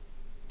 like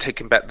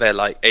taking back their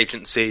like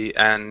agency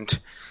and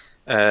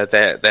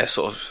their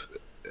sort of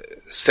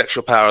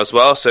sexual power as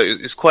well. So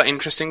it's quite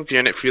interesting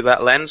viewing it through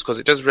that lens, because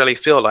it does really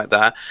feel like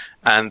that.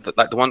 And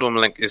like the Wonder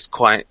Woman link is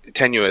quite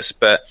tenuous,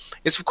 but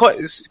it's quite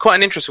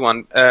an interesting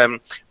one.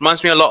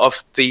 Reminds me a lot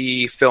of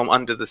the film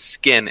Under the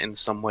Skin in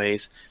some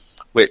ways,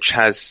 which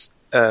has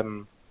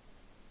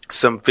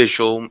some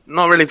visual,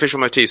 not really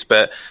visual motifs,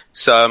 but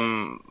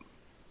some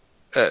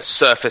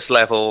surface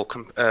level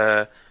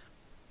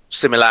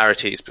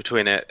similarities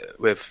between it,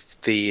 with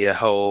the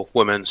whole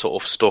woman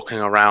sort of stalking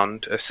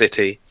around a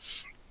city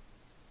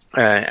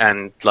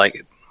and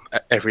like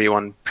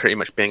everyone pretty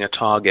much being a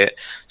target.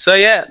 So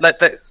yeah, like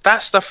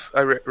that stuff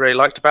I really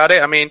liked about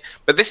it. I mean,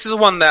 but this is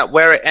one that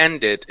where it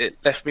ended, it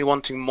left me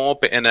wanting more,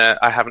 but in a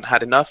I haven't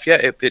had enough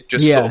yet. It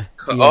just sort of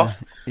cut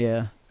off.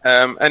 Yeah.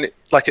 And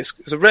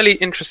it's a really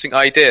interesting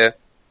idea,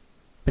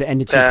 but it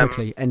ended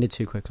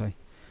too quickly.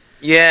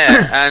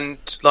 Yeah, and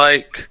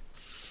like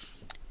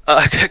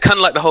kind of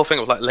like the whole thing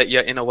of like let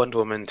your inner Wonder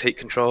Woman take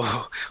control,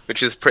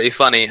 which is pretty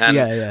funny. And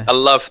I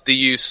love the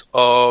use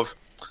of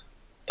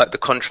like the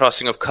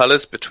contrasting of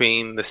colors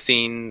between the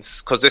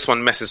scenes, because this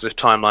one messes with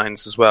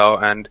timelines as well.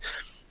 And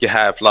you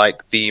have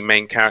like the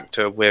main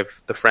character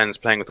with the friends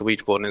playing with the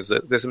Ouija board, and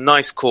there's some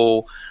nice,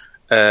 cool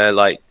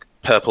like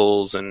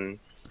purples and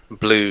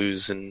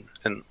blues and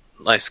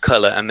nice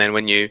color. And then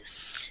when you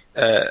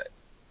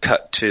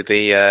cut to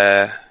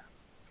the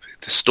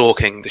the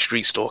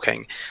street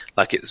stalking,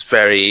 like it's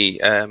very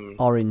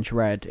orange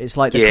red. It's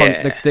like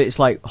it's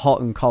like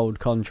hot and cold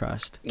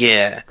contrast.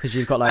 Yeah, because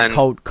you've got like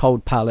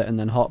cold palette and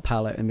then hot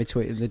palette in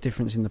between, the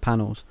difference in the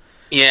panels.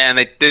 Yeah, and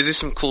they do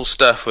some cool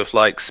stuff with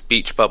like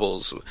speech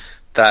bubbles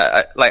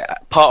that like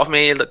part of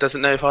me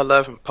doesn't know if I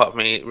love and part of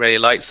me really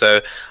likes.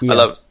 So I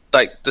love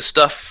like the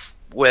stuff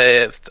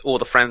with all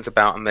the friends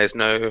about and there's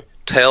no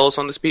tails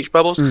on the speech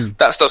bubbles.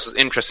 That stuff's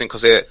interesting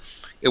because it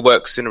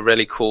works in a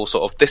really cool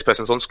sort of, this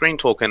person's on screen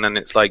talking and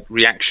it's like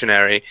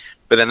reactionary,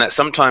 but then that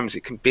sometimes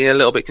it can be a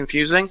little bit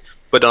confusing.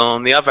 But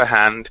on the other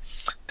hand,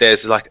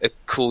 there's like a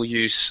cool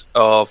use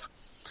of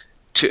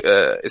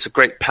it's a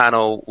great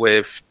panel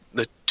with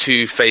the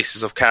two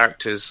faces of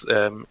characters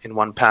in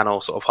one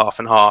panel, sort of half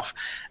and half,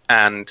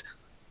 and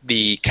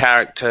the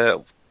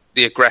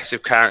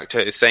aggressive character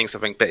is saying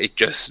something, but it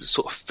just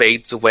sort of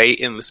fades away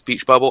in the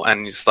speech bubble,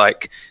 and it's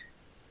like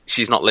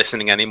she's not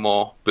listening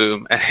anymore.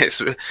 Boom, and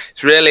it's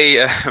really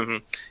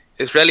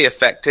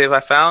effective. I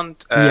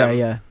found. But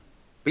yeah,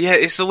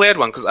 it's a weird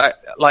one because I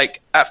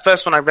like at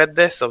first when I read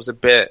this, I was a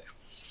bit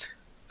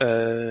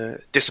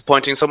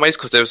disappointing in some ways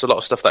because there was a lot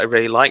of stuff that I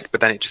really liked,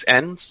 but then it just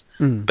ends.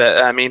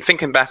 But I mean,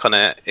 thinking back on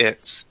it,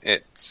 it's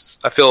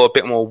I feel a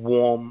bit more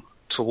warm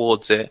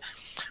towards it.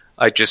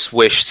 I just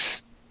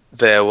wished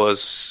there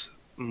was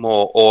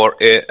more, or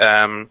it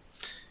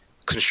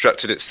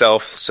constructed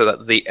itself so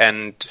that the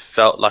end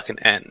felt like an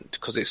end,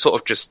 because it sort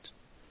of just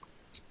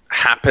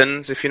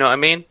happens, if you know what I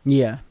mean.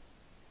 Yeah.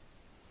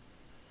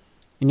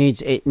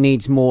 It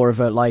needs more of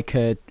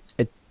a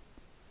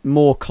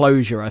more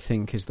closure, I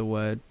think is the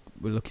word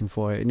we're looking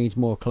for. It needs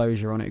more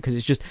closure on it, because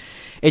it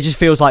just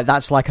feels like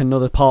that's like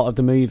another part of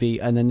the movie,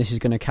 and then this is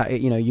going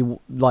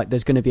to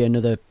there's going to be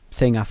another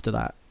thing after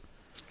that.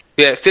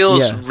 Yeah, it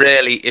feels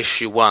really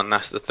issue one.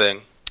 That's the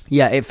thing.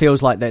 Yeah, it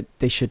feels like that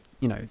they should,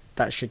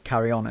 that should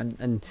carry on,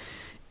 and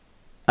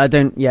I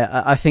don't.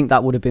 Yeah, I think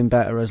that would have been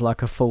better as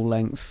like a full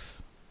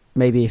length.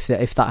 Maybe if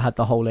that had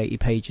the whole 80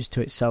 pages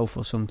to itself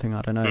or something.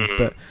 I don't know,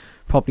 but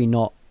probably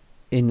not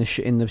in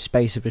the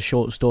space of a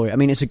short story. I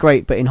mean, it's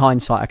but in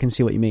hindsight, I can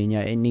see what you mean.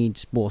 Yeah, it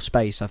needs more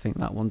space. I think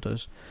that one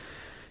does,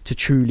 to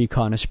truly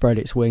kind of spread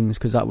its wings,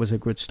 because that was a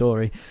good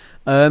story.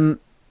 The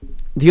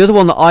other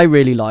one that I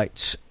really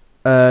liked,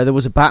 there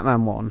was a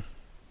Batman one,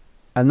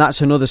 and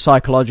that's another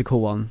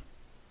psychological one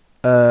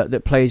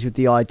that plays with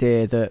the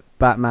idea that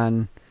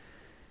Batman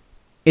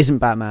isn't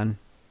Batman,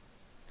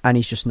 and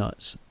he's just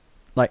nuts.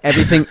 Like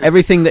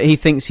everything that he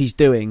thinks he's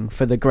doing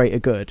for the greater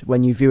good,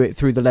 when you view it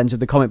through the lens of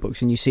the comic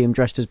books and you see him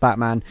dressed as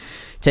Batman,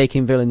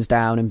 taking villains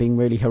down and being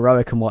really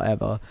heroic and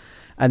whatever,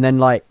 and then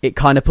like it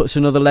kind of puts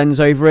another lens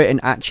over it,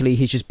 and actually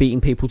he's just beating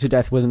people to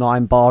death with an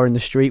iron bar in the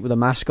street with a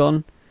mask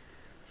on.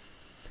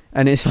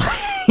 And it's like,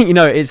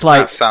 it's like...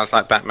 That sounds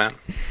like Batman.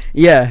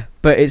 Yeah,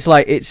 but it's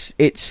like,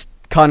 it's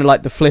kind of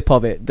like the flip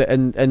of it,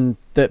 and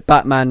that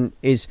Batman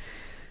is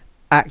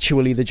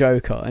actually the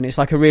Joker. And it's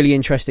like a really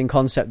interesting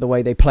concept, the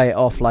way they play it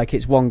off, like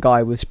it's one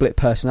guy with split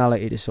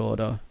personality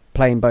disorder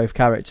playing both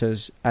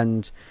characters,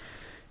 and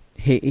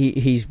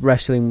he's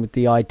wrestling with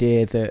the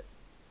idea that,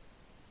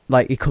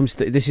 like,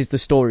 this is the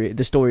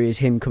story is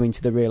him coming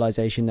to the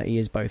realization that he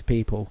is both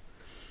people.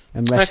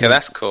 And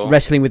that's cool.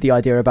 Wrestling with the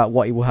idea about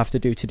what he will have to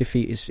do to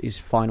defeat his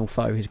final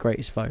foe, his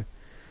greatest foe.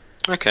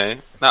 Okay,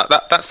 now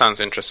that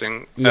sounds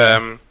interesting.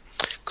 Yeah.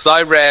 Because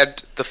I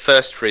read the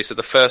first three. So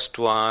the first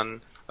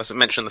one, I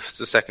mentioned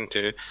the second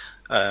two.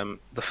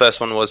 The first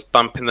one was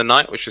Bump in the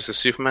Night, which is a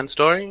Superman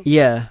story.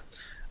 Yeah.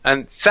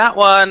 And that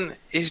one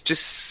is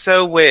just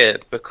so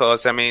weird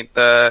because, I mean,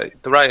 the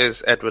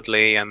writer's Edward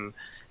Lee and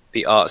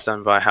the art's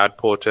done by Howard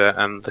Porter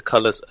and the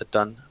colours are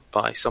done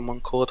by someone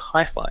called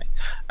Hi-Fi.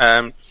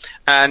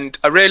 And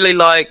I really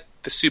like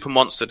the super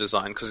monster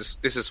design because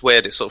this is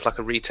weird. It's sort of like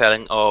a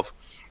retelling of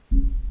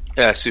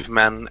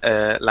Superman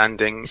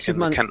landing in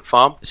the Kent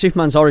farm.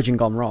 Superman's origin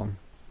gone wrong.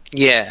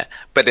 Yeah,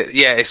 but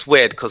it's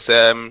weird because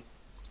so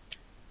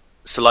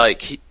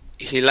like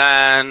he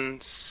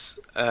lands,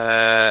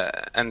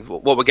 and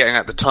what we're getting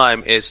at the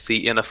time is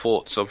the inner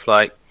thoughts of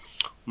like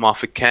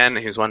Martha Kent,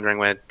 who's wondering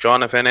where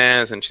Jonathan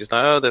is, and she's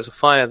like, "Oh, there's a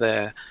fire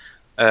there.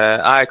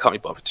 I can't be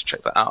bothered to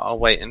check that out. I'll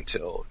wait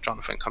until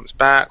Jonathan comes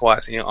back. Why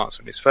isn't he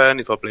answering his phone?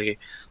 He's probably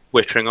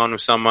wittering on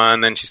with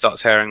someone." Then she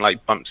starts hearing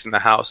like bumps in the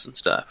house and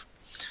stuff.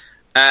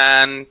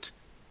 And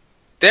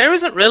there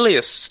isn't really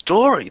a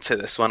story to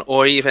this one,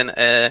 or even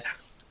a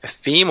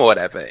theme or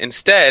whatever.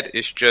 Instead,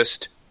 it's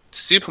just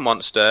Super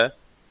Monster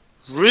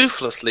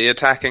ruthlessly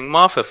attacking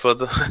Martha for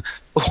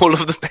all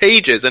of the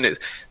pages, and it's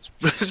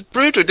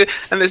brutal.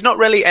 And there's not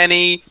really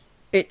any.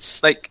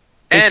 It's like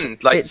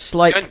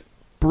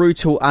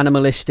brutal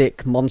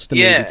animalistic monster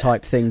movie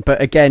type thing,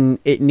 but again,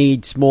 it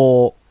needs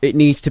more. It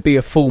needs to be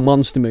a full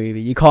monster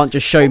movie. You can't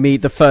just show me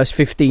the first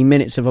 15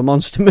 minutes of a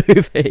monster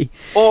movie,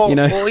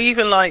 or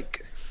even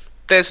like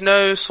there's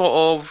no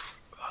sort of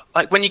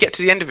like when you get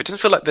to the end of it doesn't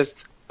feel like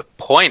there's a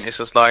point. It's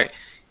just like,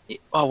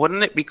 oh,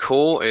 wouldn't it be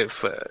cool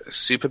if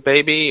Super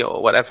Baby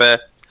or whatever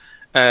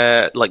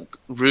like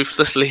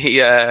ruthlessly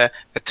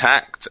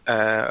attacked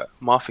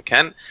Martha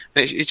Kent.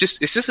 And it's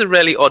just a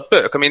really odd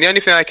book. I mean, the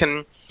only thing I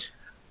can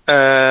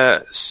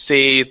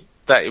see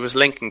that it was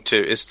linking to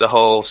is the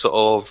whole sort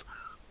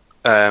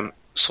of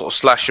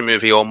slasher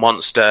movie or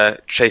monster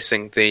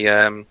chasing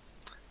the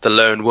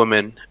lone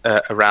woman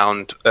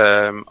around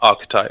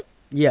archetype.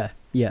 Yeah.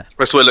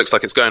 That's what it looks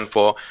like it's going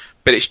for.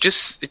 But it's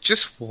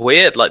just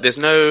weird. Like, there's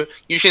no,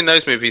 usually in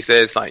those movies,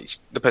 there's like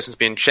the person's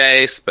being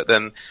chased, but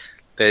then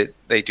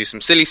they do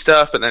some silly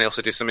stuff, but then they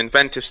also do some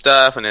inventive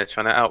stuff, and they're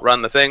trying to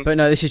outrun the thing. But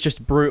no, this is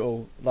just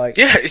brutal. Like,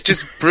 yeah, it's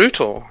just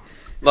brutal.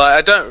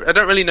 Like, I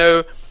don't really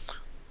know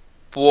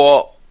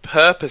what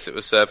purpose it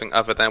was serving,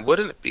 other than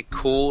wouldn't it be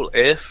cool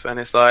if? And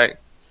it's like,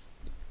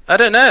 I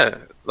don't know.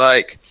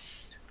 Like,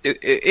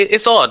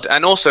 it's odd,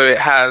 and also it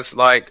has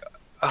like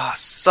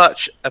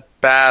such a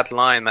bad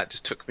line that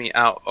just took me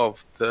out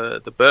of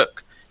the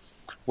book,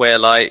 where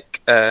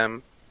like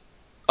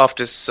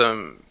after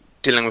some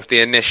dealing with the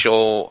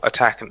initial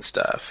attack and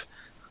stuff,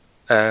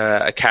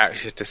 a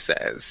character just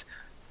says,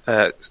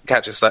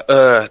 character's like,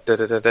 da da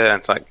da da, and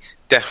it's like,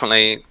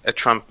 definitely a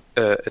Trump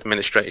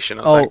administration.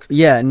 I was like,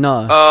 yeah,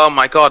 no. Oh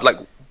my god, like,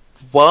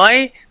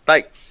 why?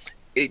 Like,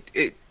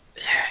 it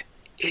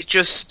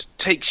just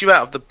takes you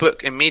out of the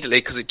book immediately,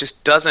 because it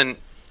just doesn't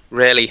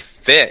really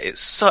fit.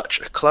 It's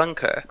such a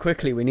clunker.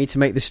 Quickly, we need to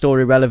make the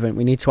story relevant.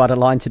 We need to add a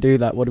line to do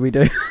that. What do we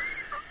do?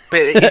 But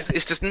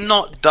it's just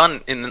not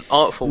done in an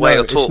artful way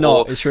at all. It's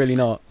not. It's really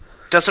not.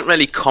 Doesn't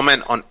really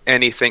comment on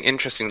anything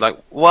interesting. Like,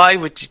 why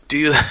would you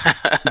do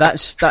that?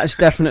 That's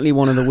definitely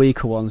one of the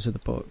weaker ones of the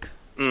book.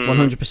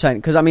 100%.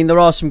 Because, I mean, there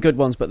are some good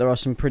ones, but there are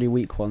some pretty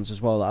weak ones as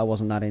well that I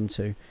wasn't that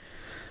into.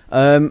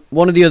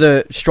 One of the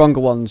other stronger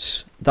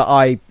ones that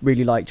I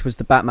really liked was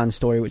the Batman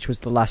story, which was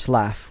The Last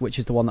Laugh, which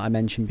is the one that I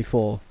mentioned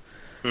before.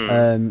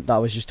 That I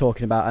was just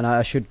talking about. And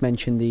I should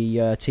mention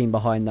the team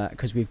behind that,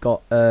 because we've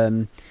got...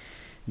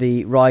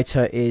 the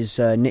writer is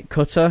Nick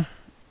Cutter,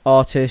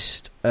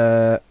 artist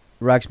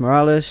Rags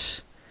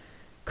Morales,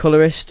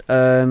 colorist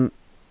Laverne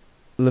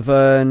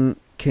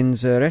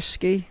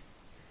Kinzereski,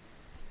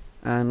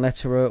 and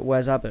letterer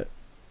Wes Abbott.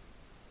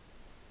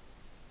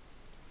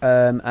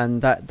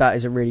 And that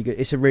is a really good.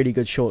 It's a really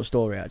good short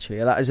story, actually.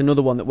 That is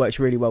another one that works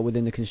really well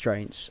within the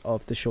constraints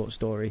of the short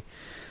story.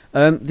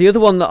 The other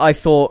one that I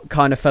thought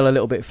kind of fell a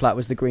little bit flat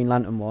was the Green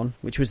Lantern one,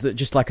 which was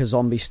just like a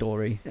zombie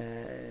story.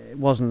 It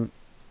wasn't.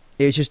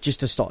 It was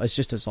just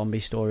a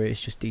zombie story.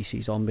 It's just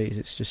DC zombies.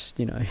 It's just,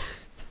 you know.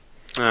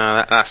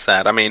 That's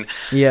sad. I mean,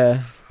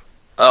 yeah.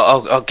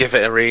 I'll give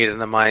it a read,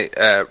 and I might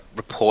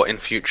report in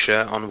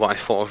future on what I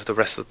thought of the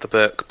rest of the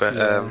book. But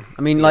yeah.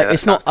 I mean, like,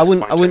 it's not.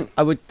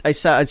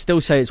 I'd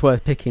still say it's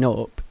worth picking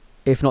up,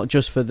 if not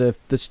just for the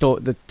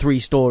three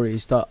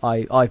stories that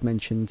I've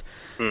mentioned.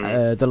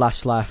 The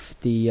Last Laugh,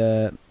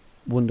 the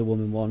Wonder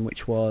Woman one,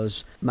 which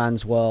was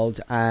Man's World,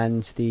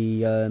 and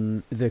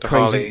the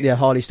crazy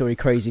Harley story,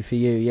 Crazy for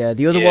You. Yeah,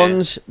 the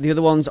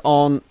other ones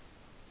aren't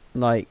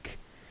like,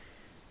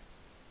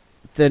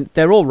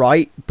 they're all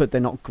right, but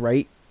they're not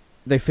great.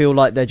 They feel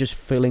like they're just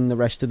filling the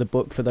rest of the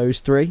book for those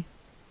three.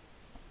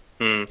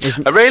 I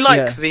really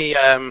like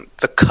the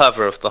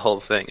cover of the whole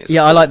thing.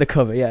 I like the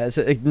cover. Yeah, it's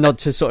a nod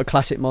to sort of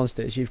classic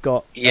monsters. You've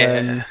got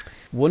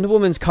Wonder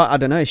Woman's I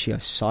don't know, is she a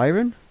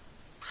siren?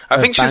 I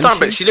think she's siren,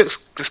 but she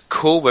looks just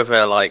cool with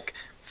her like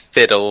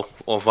fiddle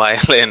or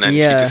violin, and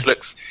she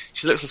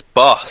looks as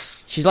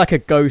boss. She's like a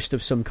ghost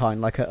of some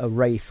kind, like a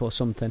wraith or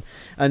something.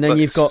 And then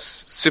you've got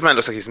Superman.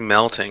 Looks like he's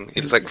melting.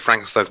 He looks like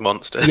Frankenstein's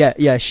monster.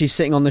 Yeah. She's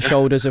sitting on the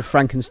shoulders of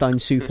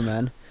Frankenstein's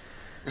Superman.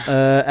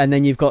 And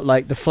then you've got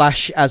like the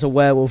Flash as a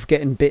werewolf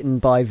getting bitten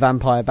by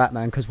vampire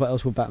Batman, because what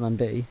else would Batman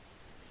be?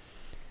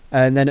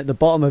 And then at the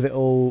bottom of it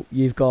all,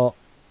 you've got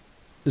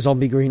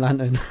zombie Green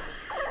Lantern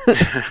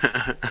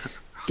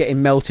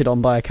getting melted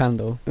on by a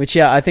candle. Which,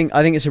 I think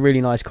it's a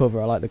really nice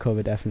cover. I like the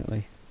cover,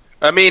 definitely.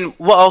 I mean,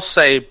 what I'll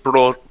say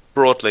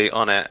broadly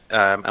on it,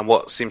 and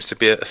what seems to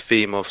be a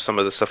theme of some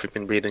of the stuff we've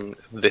been reading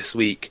this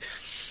week,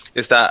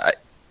 is that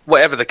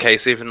whatever the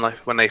case, even like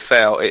when they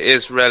fail, it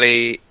is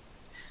really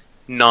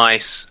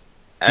nice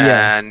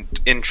and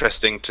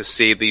interesting to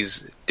see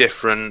these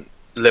different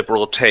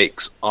liberal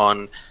takes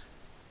on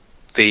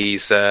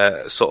these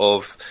sort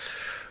of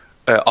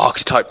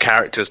archetype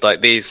characters.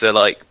 Like, these are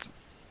like,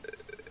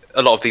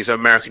 a lot of these are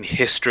American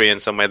history in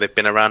some way. They've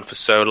been around for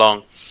so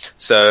long,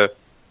 so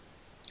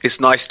it's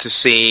nice to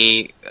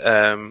see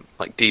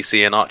like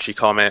DC and Archie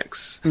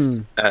Comics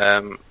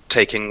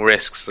taking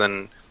risks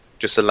and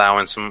just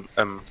allowing some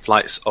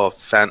flights of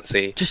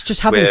fancy, just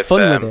having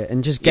fun with it,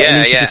 and just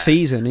getting into the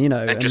season, you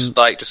know, and just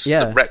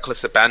the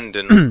reckless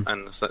abandon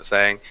and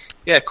saying,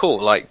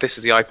 cool, like, this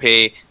is the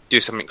IP, do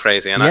something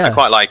crazy, and I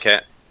quite like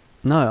it.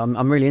 No,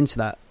 I'm really into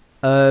that.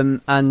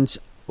 And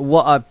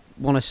what I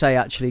want to say,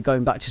 actually,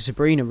 going back to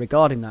Sabrina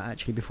regarding that,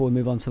 actually, before we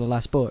move on to the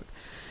last book,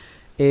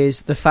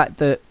 is the fact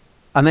that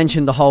I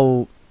mentioned the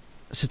whole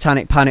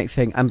satanic panic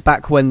thing, and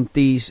back when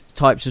these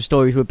types of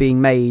stories were being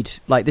made,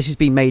 like, this is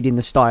being made in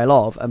the style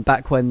of, and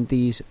back when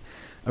these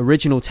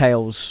original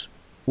tales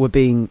were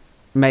being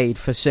made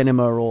for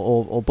cinema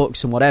or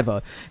books and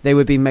whatever, they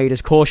would be made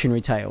as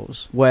cautionary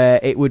tales, where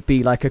it would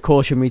be like a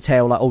cautionary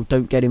tale, like, oh,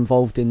 don't get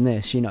involved in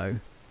this,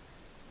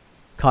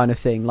 kind of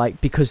thing,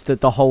 like, because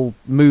the whole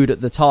mood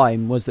at the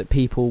time was that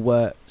people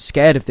were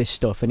scared of this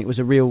stuff, and it was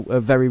a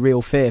very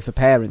real fear for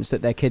parents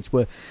that their kids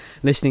were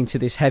listening to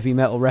this heavy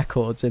metal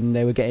records and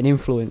they were getting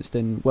influenced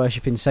and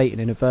worshipping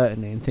Satan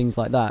inadvertently and things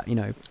like that,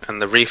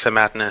 and the reefer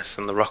madness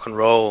and the rock and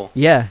roll.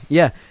 Yeah,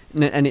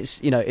 and it's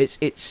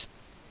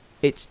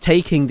it's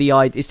taking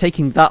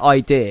that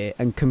idea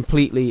and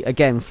completely,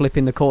 again,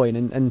 flipping the coin,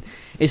 and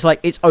it's like,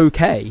 it's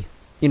okay,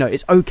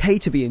 it's okay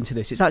to be into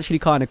this. It's actually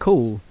kind of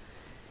cool.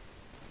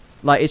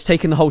 Like, it's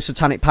taking the whole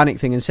satanic panic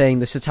thing and saying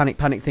the satanic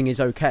panic thing is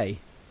okay,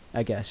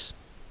 I guess.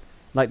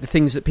 Like, the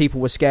things that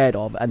people were scared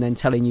of, and then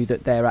telling you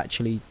that they're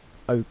actually,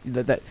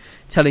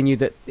 telling you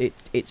that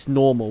it's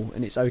normal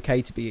and it's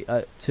okay to be,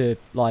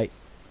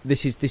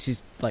 this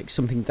is like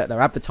something that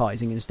they're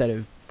advertising instead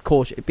of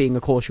being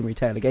a cautionary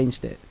tale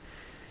against it.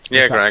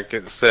 Yeah, Greg,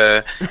 it's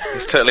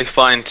totally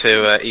fine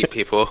to eat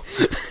people.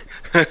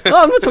 No,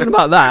 I'm not talking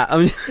about that.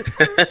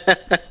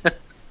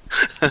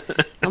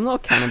 I'm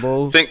not a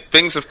cannibal.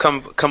 Things have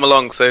come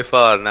along so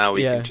far. Now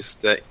we can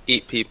just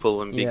eat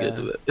people and be good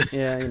with it.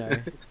 Yeah,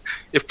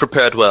 if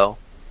prepared well.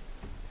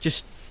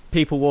 Just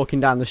people walking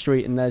down the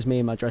street and there's me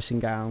in my dressing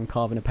gown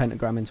carving a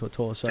pentagram into a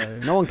torso.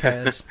 No one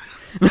cares.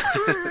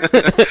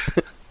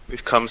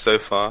 We've come so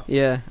far.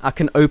 Yeah, I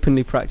can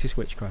openly practice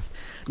witchcraft.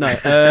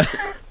 No.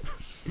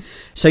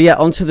 So yeah,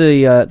 on to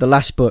the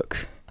last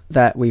book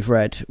that we've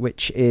read,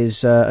 which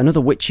is another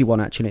witchy one,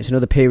 actually. It's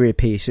another period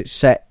piece. It's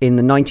set in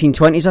the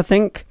 1920s, I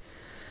think.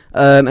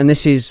 And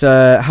this is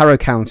Harrow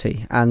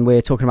County, and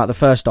we're talking about the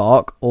first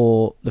arc,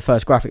 or the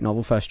first graphic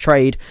novel, first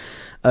trade.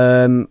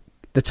 The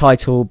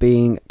title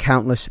being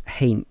Countless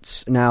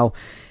Haints. Now,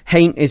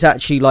 haint is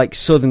actually like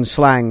southern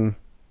slang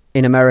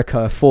in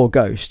America for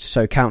ghost,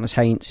 so Countless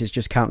Haints is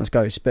just countless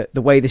ghosts. But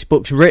the way this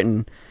book's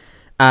written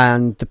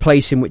and the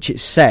place in which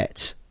it's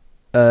set,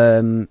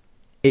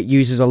 it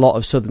uses a lot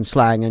of southern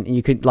slang, and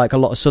you could, like, a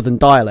lot of southern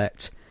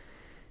dialect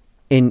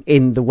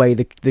in the way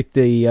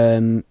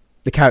the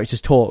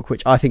characters talk,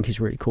 which I think is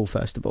really cool,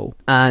 first of all.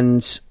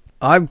 And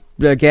I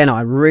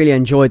really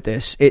enjoyed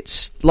this.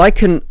 It's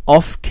like an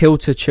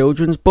off-kilter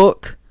children's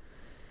book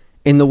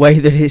in the way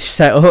that it's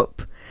set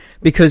up,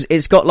 because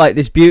it's got like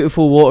this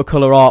beautiful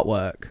watercolor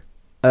artwork,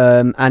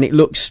 and it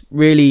looks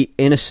really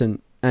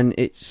innocent, and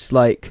it's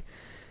like,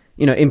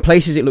 in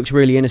places it looks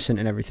really innocent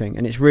and everything,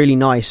 and it's really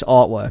nice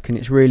artwork, and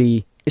it's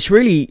really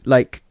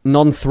like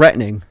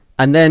non-threatening.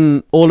 And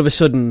then all of a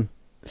sudden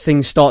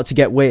things start to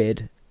get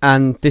weird,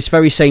 and this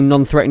very same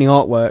non-threatening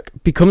artwork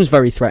becomes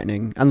very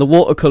threatening, and the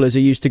watercolors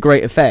are used to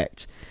great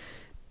effect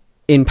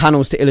in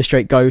panels to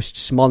illustrate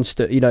ghosts,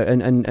 monster,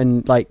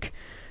 and like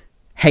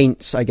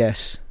haints, I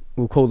guess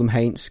we'll call them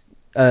haints,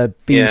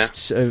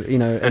 beasts,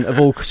 and of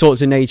all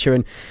sorts of nature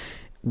and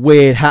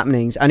weird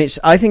happenings. And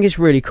I think it's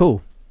really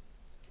cool.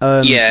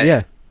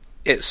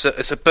 It's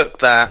a book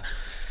that,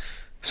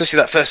 especially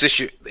that first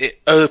issue, it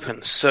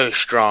opens so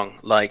strong.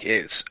 Like,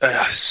 it's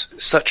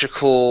such a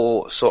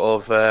cool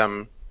sort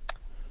of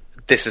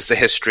this is the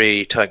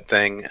history type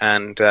thing,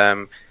 and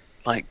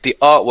like the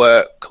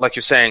artwork, like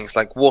you're saying, it's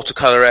like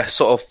watercolor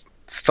sort of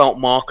felt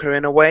marker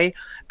in a way.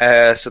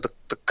 So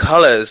the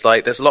colors,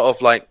 like, there's a lot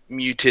of like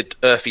muted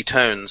earthy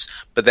tones,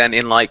 but then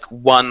in like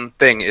one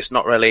thing, it's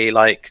not really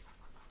like,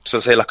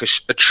 so say like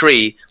a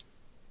tree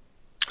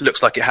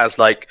looks like it has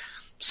like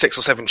 6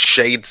 or 7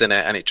 shades in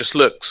it, and it just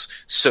looks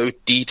so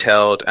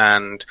detailed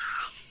and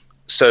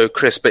so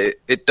crisp. But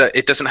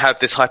it doesn't have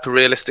this hyper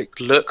realistic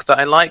look that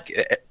I like.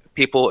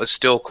 People are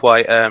still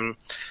quite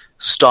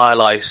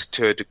stylized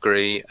to a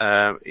degree,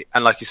 and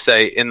like you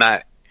say, in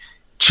that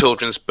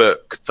children's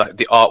book, like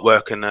the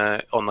artwork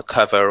on the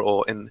cover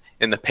or in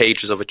the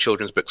pages of a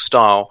children's book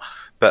style.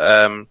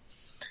 But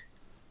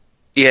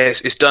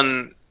it's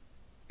done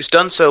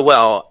so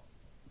well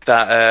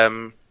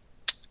that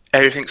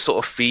everything sort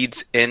of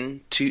feeds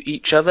into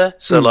each other.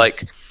 So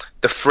like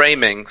the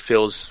framing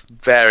feels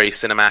very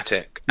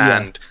cinematic,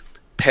 and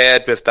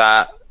paired with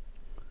that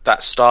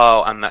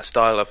style and that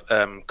style of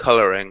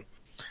coloring,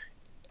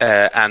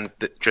 and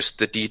just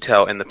the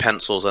detail in the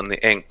pencils and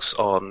the inks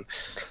on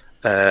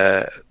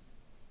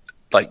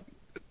like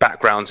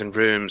backgrounds in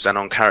rooms and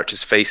on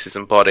characters' faces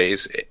and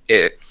bodies,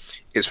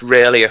 it's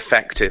really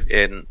effective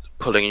in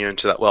pulling you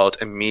into that world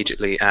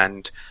immediately,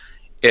 and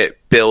it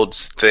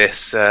builds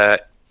this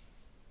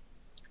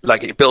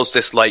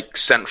like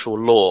central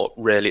lore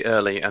really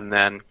early, and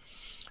then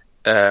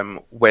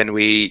when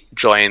we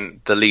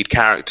join the lead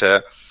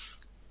character,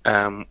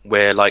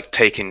 we're like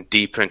taken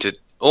deeper into,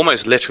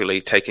 almost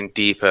literally taken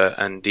deeper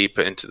and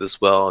deeper into this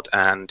world.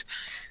 And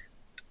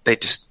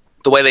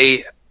the way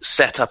they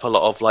set up a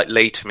lot of like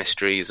later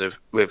mysteries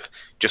with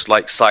just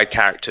like side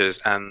characters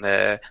and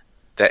their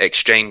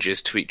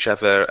exchanges to each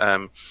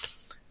other,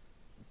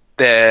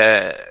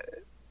 they're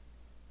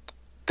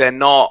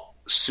not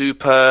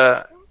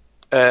super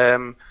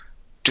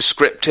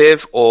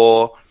descriptive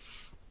or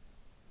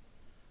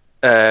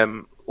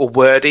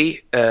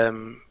wordy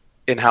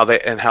in in how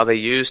they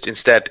used.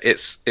 Instead,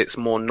 it's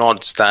more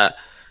nods that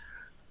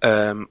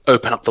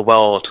open up the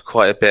world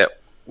quite a bit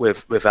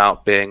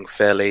without being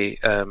fairly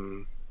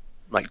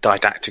like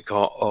didactic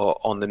or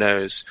on the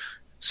nose.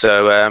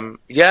 So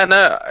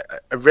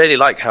I really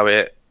like how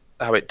it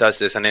does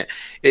this, and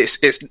it's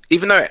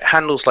even though it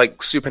handles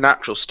like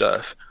supernatural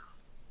stuff,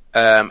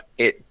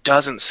 it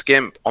doesn't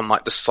skimp on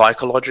like the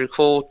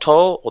psychological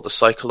toll or the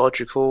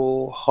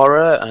psychological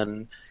horror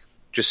and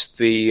just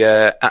the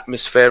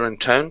atmosphere and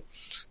tone.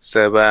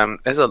 So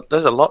there's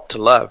a lot to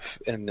love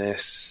in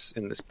this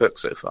book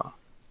so far.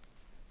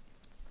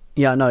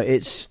 Yeah, no,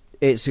 it's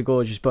a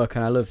gorgeous book,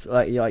 and I love,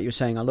 like you were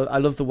saying, I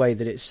love the way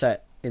that it's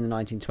set in the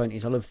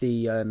 1920s. I love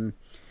the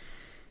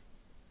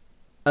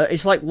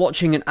it's like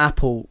watching an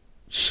apple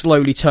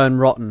slowly turn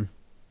rotten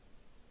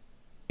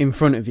in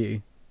front of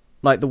you,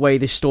 like the way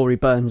this story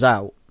burns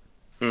out.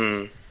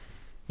 You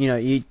know,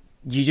 you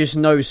just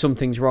know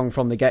something's wrong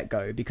from the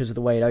get-go because of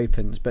the way it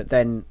opens, but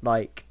then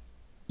like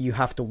you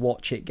have to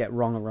watch it get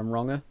wronger and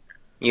wronger.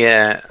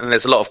 Yeah, and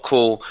there's a lot of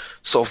cool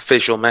sort of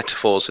visual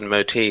metaphors and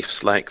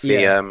motifs, like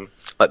the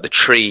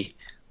tree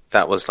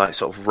that was like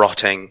sort of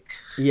rotting,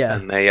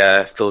 and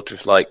they filled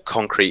with like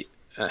concrete.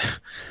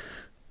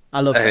 I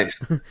love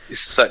that. It's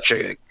such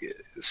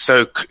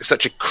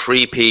a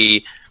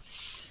creepy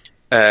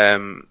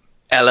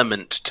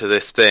element to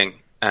this thing,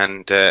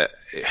 and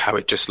how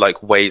it just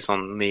like weighs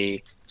on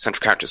the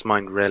central character's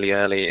mind really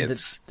early.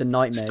 It's the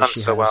nightmares done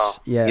she so has. well.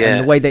 Yeah,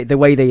 and the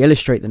way they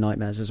illustrate the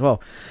nightmares as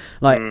well.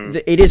 Like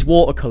it is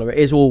watercolor. It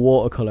is all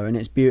watercolor, and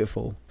it's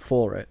beautiful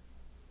for it.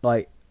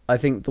 Like I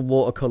think the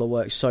watercolor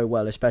works so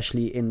well,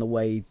 especially in the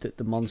way that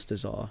the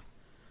monsters are,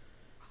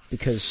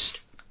 because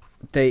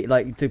they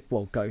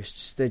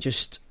ghosts. They're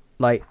just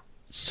like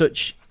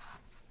such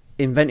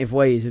inventive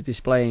ways of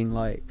displaying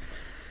like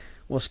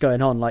what's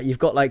going on. Like you've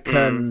got like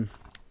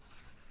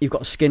you've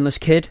got a skinless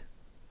kid.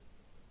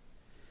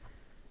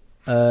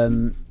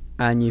 And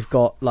you've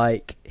got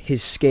like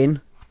his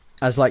skin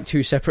as like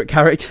two separate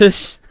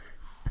characters,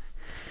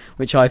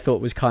 which I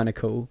thought was kind of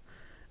cool.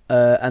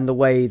 And the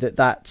way that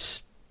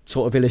that's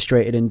sort of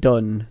illustrated and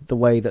done, the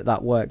way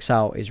that works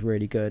out is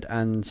really good.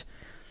 And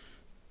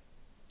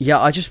yeah,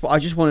 I just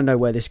want to know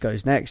where this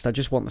goes next. I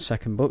just want the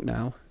second book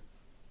now,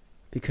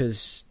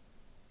 because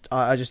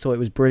I just thought it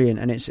was brilliant,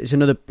 and it's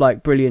another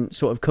like brilliant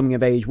sort of coming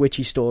of age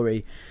witchy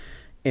story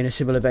in a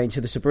similar vein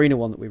to the Sabrina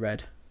one that we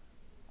read.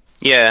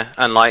 Yeah,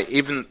 and like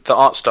even the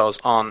art styles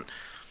aren't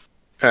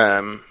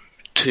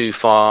too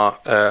far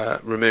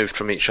removed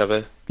from each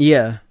other.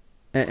 Yeah,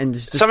 and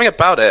there's something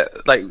about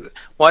it. Like,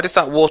 why does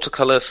that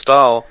watercolor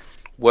style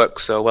work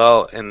so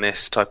well in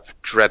this type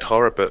of dread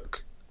horror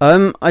book?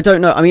 I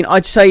don't know. I mean,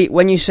 I'd say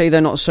when you say they're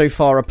not so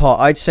far apart,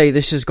 I'd say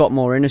this has got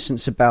more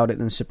innocence about it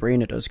than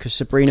Sabrina does, because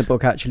Sabrina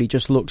book actually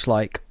just looks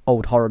like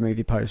old horror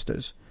movie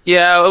posters.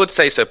 Yeah, I would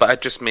say so, but I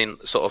just mean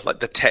sort of like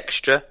the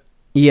texture.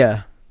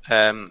 Yeah.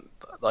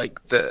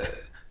 Like the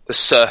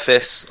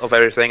surface of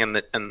everything,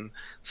 and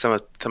some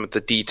of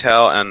the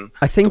detail, and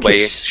I think the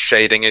way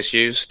shading is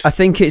used. I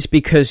think it's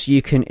because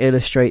you can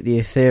illustrate the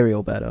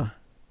ethereal better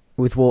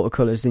with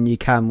watercolors than you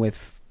can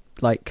with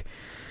like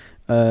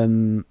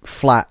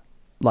flat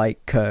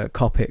like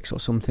Copics or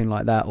something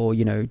like that, or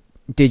you know,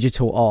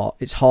 digital art.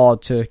 It's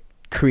hard to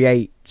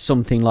create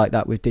something like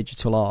that with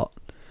digital art.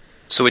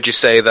 So would you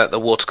say that the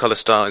watercolor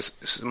style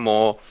is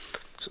more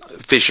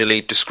visually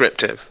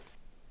descriptive?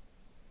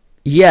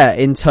 Yeah,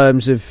 in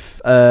terms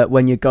of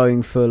when you're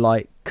going for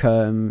like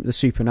the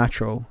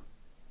supernatural,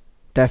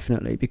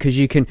 definitely, because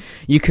you can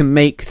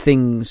make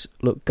things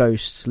look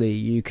ghostly.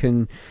 You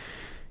can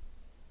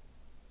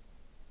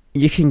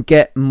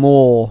get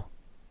more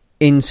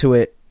into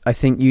it, I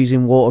think,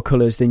 using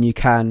watercolors than you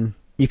can.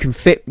 You can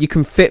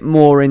fit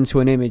more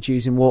into an image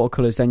using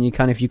watercolors than you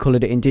can if you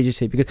colored it in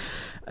digitally. Because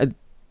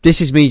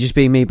this is me just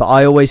being me, but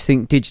I always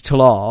think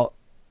digital art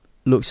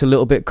looks a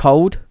little bit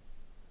cold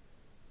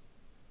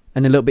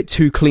and a little bit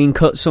too clean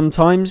cut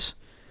sometimes.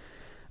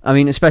 I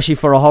mean, especially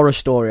for a horror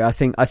story, I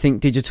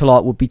think digital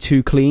art would be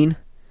too clean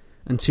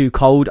and too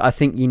cold. I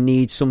think you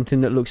need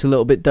something that looks a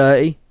little bit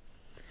dirty.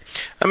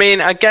 I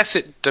mean, I guess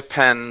it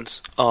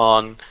depends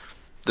on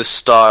the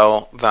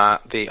style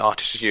that the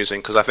artist is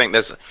using, because I think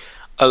there's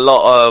a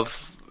lot of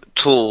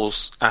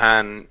tools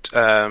and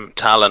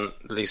talent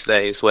these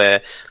days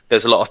where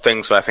there's a lot of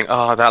things where I think,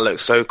 oh, that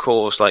looks so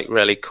cool. It's like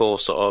really cool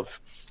sort of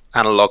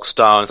analog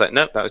style. And it's like,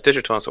 nope, that was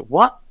digital. I was like,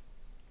 what?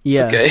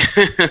 Yeah. Okay.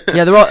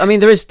 Yeah, there are. I mean,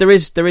 there is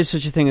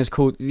such a thing as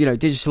called, you know,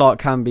 digital art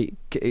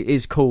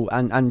is cool,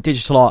 and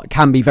digital art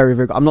can be very,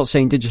 very good. I'm not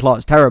saying digital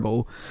art's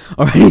terrible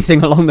or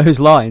anything along those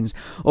lines.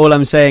 All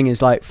I'm saying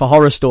is, like, for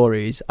horror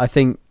stories, I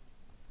think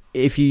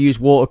if you use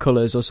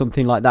watercolors or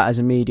something like that as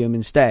a medium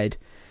instead,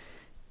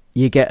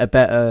 you get a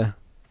better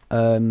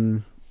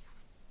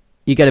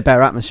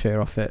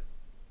atmosphere off it.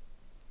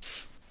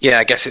 Yeah,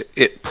 I guess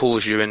it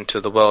pulls you into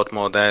the world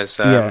more. There's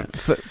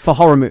for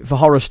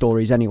horror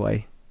stories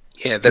anyway.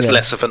 Yeah, there's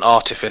less of an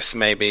artifice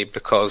maybe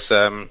because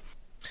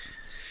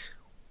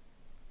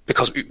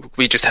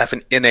we just have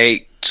an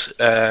innate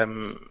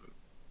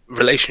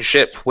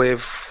relationship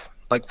with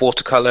like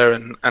watercolor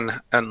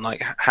and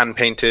like hand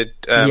painted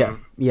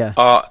yeah.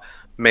 art,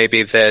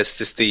 maybe there's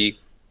just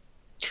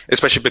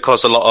especially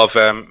because a lot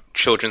of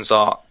children's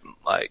art,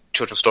 like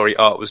children's story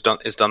art, is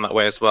done that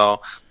way as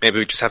well. Maybe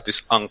we just have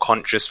this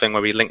unconscious thing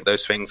where we link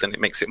those things, and it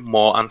makes it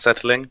more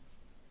unsettling.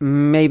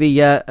 Maybe,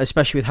 yeah,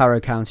 especially with Harrow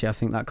County, I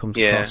think that comes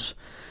across.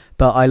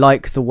 But I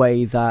like the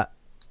way that,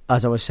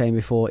 as I was saying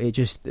before,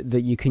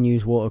 that you can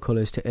use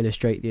watercolors to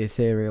illustrate the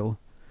ethereal,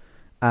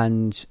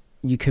 and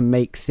you can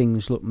make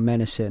things look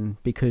menacing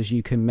because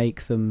you can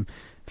make them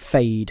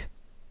fade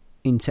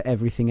into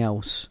everything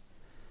else.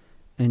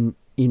 And,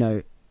 you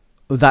know,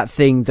 that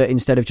thing that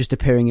instead of just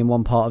appearing in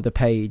one part of the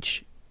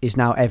page is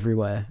now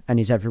everywhere and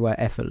is everywhere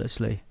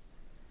effortlessly.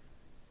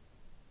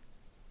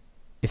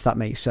 If that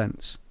makes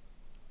sense.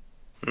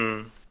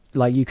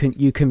 Like you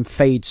can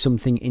fade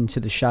something into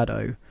the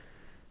shadow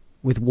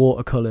with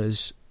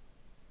watercolors,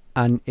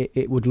 and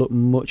it would look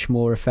much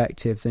more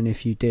effective than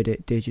if you did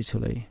it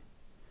digitally.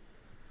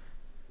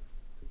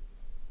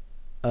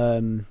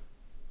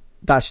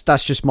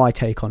 That's just my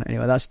take on it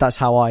anyway. That's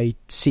how I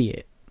see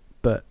it.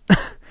 But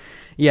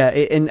yeah,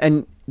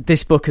 and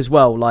this book as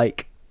well,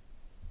 like,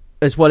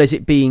 as well as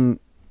it being,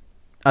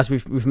 as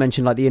we've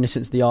mentioned, like the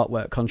innocence of the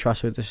artwork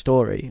contrasts with the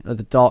story, or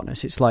the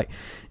darkness. It's like,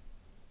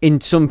 in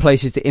some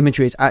places the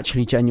imagery is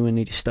actually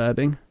genuinely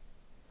disturbing.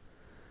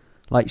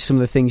 Like some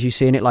of the things you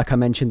see in it, like I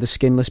mentioned, the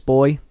skinless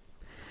boy,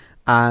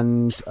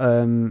 and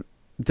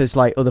there's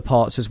like other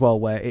parts as well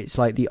where it's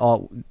like the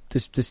art.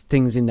 There's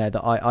things in there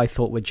that I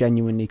thought were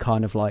genuinely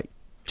kind of like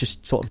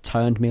just sort of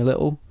turned me a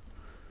little.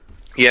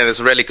 Yeah, there's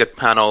a really good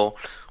panel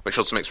which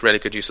also makes really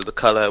good use of the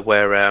color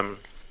where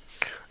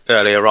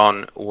earlier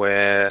on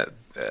where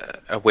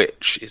a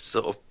witch is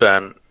sort of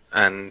burnt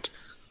and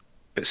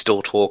but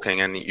still talking,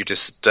 and you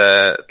just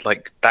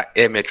like that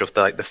image of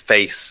the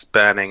face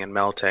burning and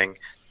melting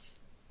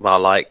while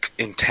like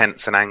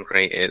intense and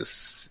angry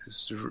is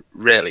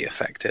really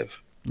effective.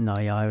 No,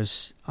 yeah,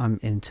 I'm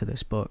into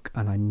this book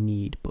and I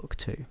need book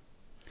 2.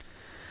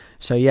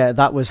 So yeah,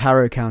 that was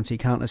Harrow County,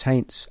 Countless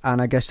Haints,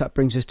 and I guess that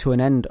brings us to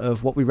an end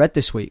of what we read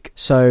this week.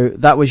 So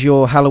that was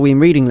your Halloween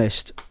reading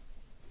list.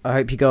 I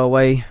hope you go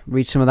away,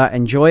 read some of that,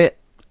 enjoy it.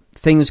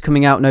 Things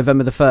coming out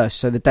November the 1st,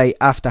 so the day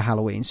after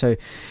Halloween. So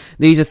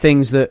these are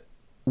things that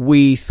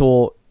we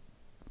thought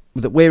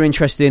that we're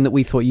interested in, that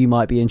we thought you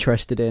might be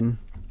interested in.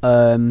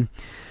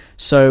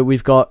 So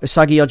we've got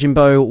Usagi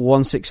Yojimbo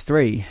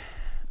 163,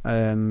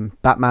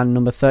 Batman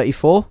number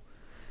 34,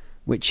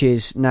 which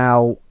is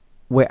now,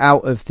 we're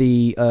out of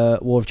the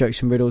War of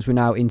Jokes and Riddles, we're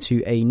now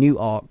into a new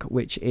arc,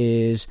 which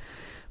is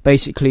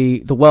basically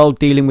the world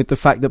dealing with the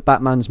fact that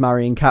Batman's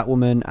marrying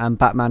Catwoman and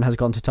Batman has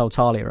gone to tell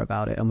Talia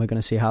about it, and we're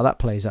going to see how that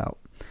plays out.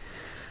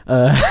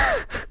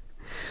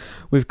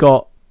 We've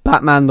got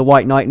Batman the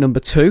White Knight number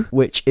 2,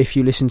 which if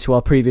you listen to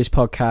our previous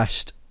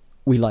podcast,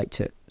 we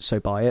liked it, so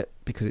buy it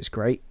because it's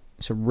great.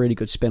 It's a really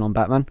good spin on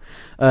Batman.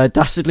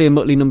 Dastardly and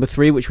Muttley number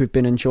 3, which we've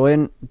been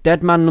enjoying.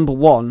 Deadman number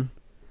 1,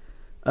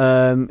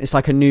 it's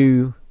like a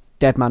new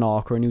Deadman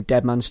arc or a new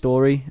Deadman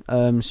story.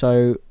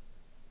 So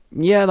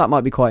yeah, that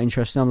might be quite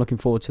interesting. I'm looking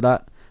forward to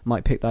that.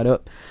 Might pick that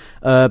up.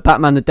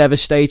 Batman the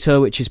Devastator,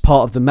 which is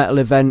part of the Metal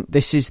event.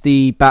 This is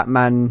the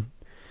Batman.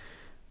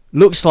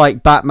 Looks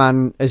like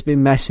Batman has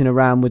been messing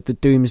around with the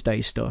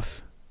Doomsday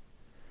stuff.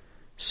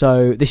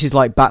 So this is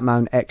like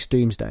Batman X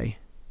Doomsday.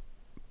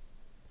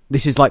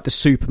 This is like the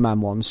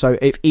Superman one. So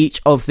if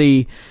each of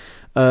the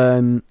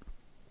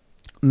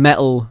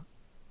Metal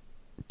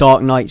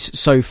Dark Knights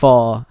so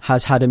far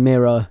has had a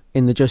mirror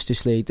in the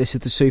Justice League, this is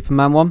the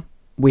Superman one.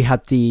 We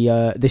had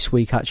the this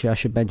week, actually, I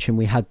should mention,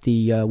 we had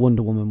the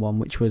Wonder Woman one,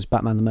 which was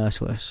Batman the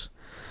Merciless.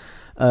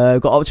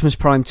 We've got Optimus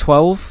Prime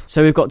 12.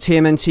 So we've got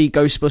TMNT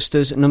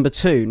Ghostbusters number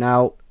 2.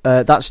 Now,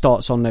 that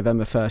starts on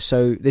November 1st.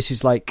 So this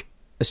is like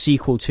a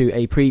sequel to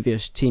a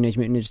previous Teenage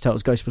Mutant Ninja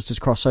Turtles Ghostbusters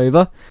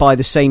crossover by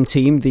the same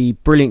team, the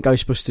brilliant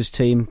Ghostbusters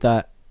team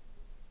that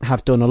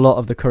have done a lot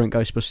of the current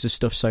Ghostbusters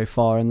stuff so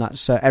far, and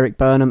that's Eric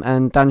Burnham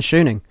and Dan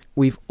Schooning.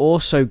 We've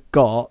also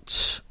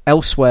got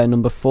Elsewhere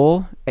number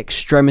 4,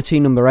 Extremity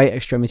number 8.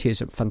 Extremity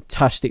is a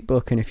fantastic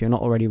book, and if you're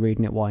not already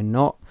reading it, why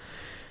not?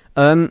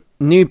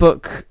 New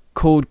book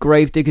called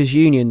Gravediggers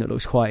Union that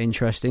looks quite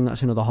interesting.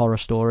 That's another horror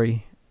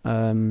story.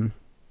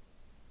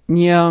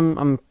 Yeah,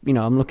 I'm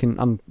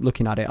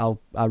looking at it. I'll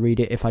read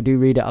it. If I do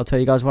read it, I'll tell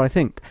you guys what I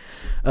think.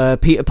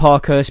 Peter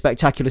Parker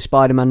Spectacular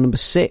Spider-Man number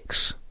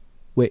 6,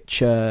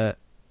 which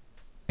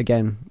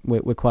again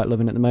we're quite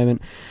loving at the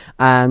moment,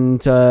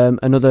 and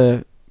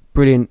another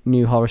brilliant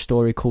new horror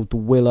story called The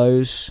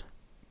Willows.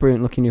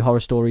 Brilliant looking new horror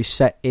story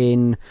set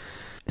around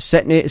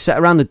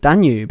the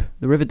Danube,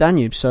 the River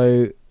Danube,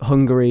 so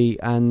Hungary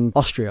and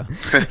Austria.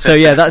 So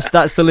yeah,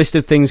 that's the list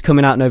of things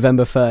coming out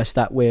November 1st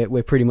that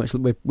we're pretty much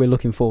we're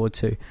looking forward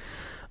to.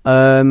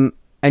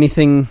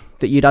 Anything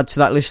that you'd add to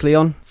that list,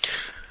 Leon?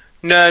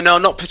 No,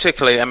 not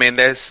particularly. I mean,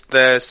 there's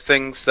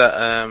things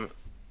that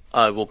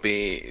I will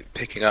be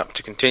picking up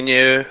to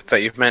continue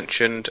that you've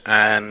mentioned,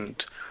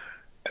 and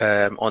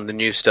on the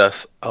new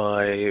stuff,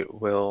 I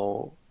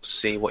will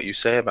see what you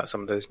say about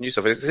some of those new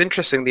stuff. It's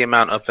interesting the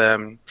amount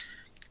of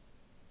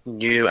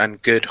new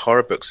and good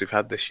horror books we've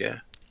had this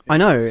year. I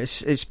know,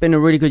 it's been a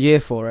really good year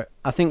for it.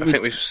 I think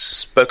we've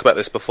spoke about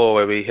this before,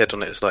 where we hit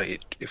on it. It's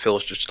like it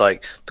feels just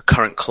like the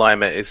current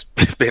climate has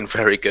been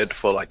very good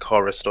for like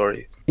horror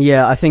stories.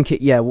 Yeah, I think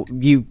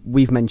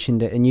we've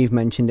mentioned it, and you've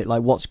mentioned it.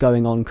 Like, what's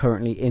going on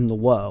currently in the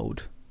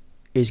world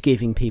is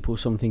giving people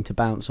something to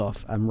bounce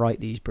off and write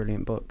these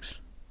brilliant books.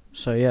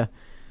 So yeah,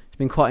 it's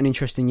been quite an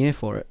interesting year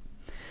for it,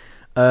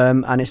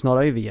 and it's not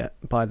over yet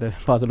by the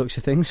looks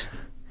of things.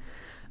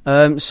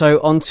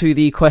 So on to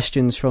the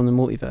questions from the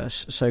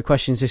multiverse. So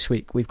questions this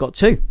week, we've got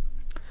 2.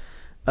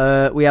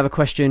 We have a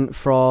question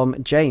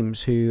from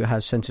James, who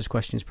has sent us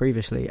questions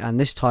previously, and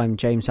this time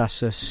James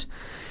asks us,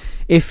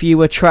 if you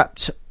were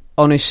trapped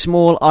on a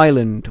small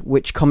island,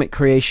 which comic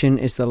creation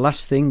is the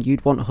last thing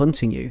you'd want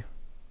hunting you?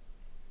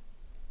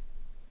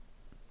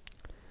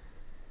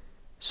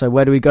 So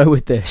where do we go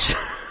with this?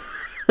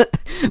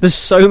 There's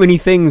so many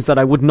things that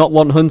I would not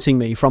want hunting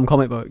me from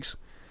comic books.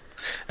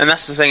 And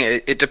that's the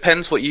thing, it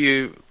depends what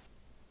you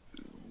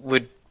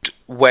would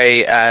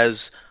weigh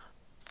as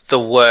the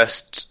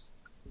worst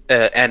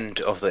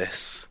end of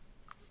this.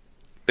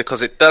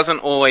 Because it doesn't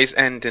always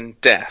end in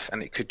death,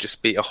 and it could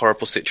just be a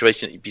horrible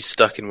situation that you'd be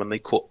stuck in when they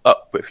caught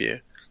up with you.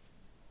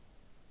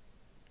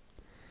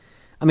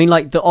 I mean,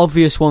 like, the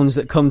obvious ones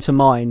that come to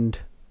mind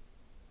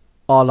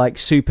are, like,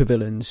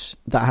 supervillains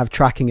that have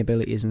tracking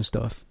abilities and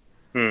stuff.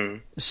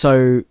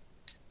 So,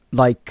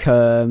 like,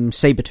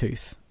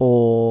 Sabretooth,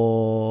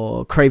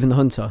 or Kraven the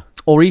Hunter,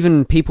 or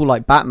even people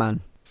like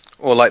Batman.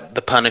 Or like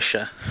the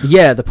Punisher.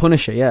 Yeah, the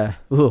Punisher, yeah.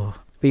 Ooh,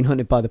 being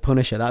hunted by the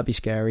Punisher, that'd be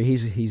scary.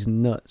 He's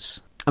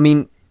nuts. I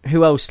mean,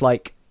 who else?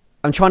 Like,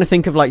 I'm trying to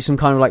think of like some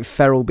kind of like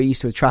feral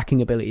beast with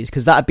tracking abilities,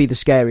 because that'd be the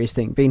scariest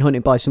thing, being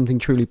hunted by something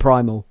truly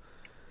primal.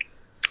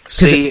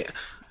 See,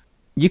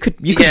 you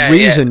could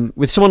reason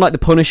with someone like the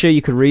Punisher.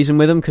 You could reason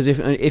with him, because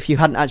if you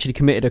hadn't actually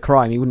committed a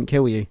crime, he wouldn't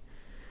kill you.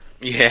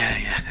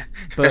 Yeah.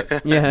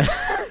 But yeah,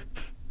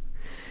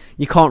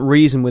 you can't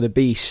reason with a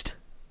beast.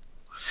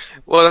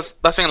 Well, that's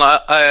the thing.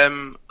 Like,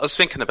 I was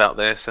thinking about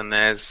this, and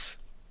there's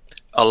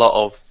a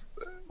lot of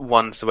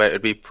ones where it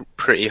would be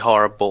pretty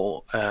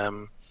horrible. I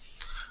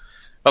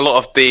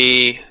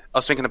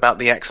was thinking about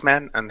the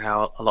X-Men and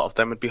how a lot of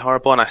them would be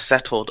horrible, and I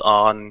settled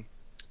on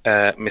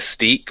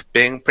Mystique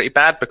being pretty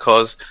bad,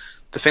 because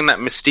the thing that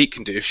Mystique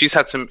can do, if she's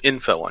had some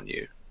info on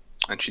you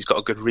and she's got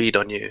a good read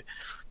on you,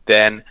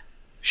 then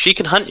she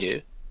can hunt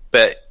you.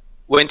 But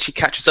when she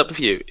catches up with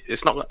you,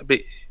 it's not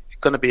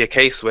going to be a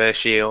case where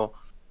she'll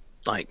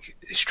like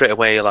straight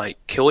away like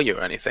kill you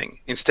or anything.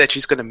 Instead,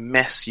 she's going to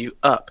mess you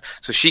up,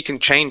 so she can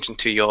change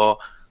into your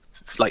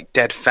like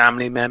dead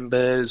family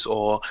members,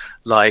 or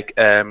like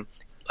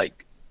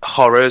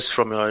horrors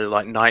from your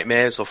like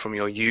nightmares or from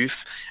your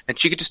youth, and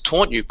she could just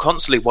taunt you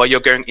constantly while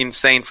you're going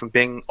insane from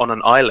being on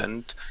an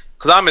island.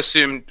 Because I'm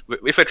assumed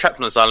if we're trapped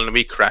on this island and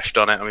we crashed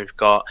on it, and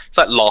it's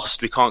like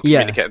Lost, we can't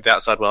communicate with the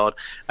outside world.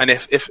 And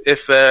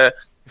if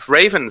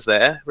Raven's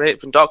there,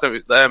 Raven Dark,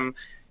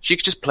 she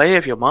could just play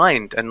with your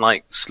mind and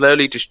like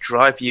slowly just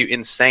drive you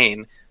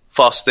insane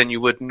faster than you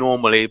would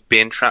normally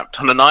being trapped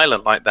on an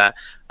island like that.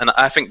 And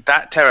I think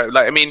that terror,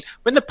 like, I mean,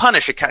 when the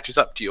Punisher catches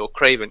up to you or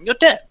Kraven, you're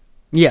dead.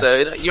 Yeah.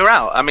 So you're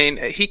out. I mean,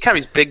 he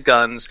carries big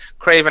guns.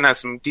 Kraven has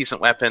some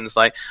decent weapons.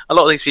 Like, a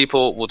lot of these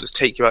people will just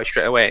take you out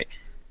straight away.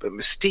 But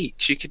Mystique,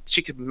 she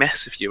could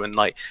mess with you and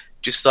like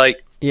just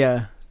like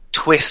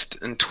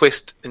twist and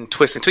twist and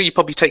twist until you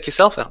probably take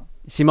yourself out.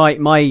 See, my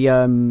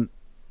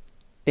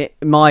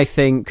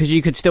thing, because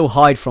you could still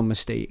hide from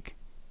Mystique.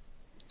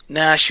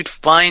 Nah, she'd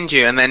find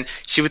you, and then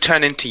she would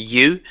turn into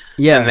you,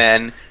 and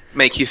then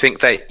make you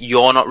think that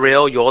you're not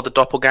real, you're the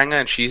doppelganger,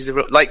 and she's the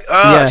real. Like,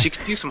 she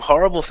could do some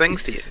horrible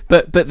things to you.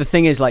 But the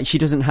thing is, like, she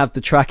doesn't have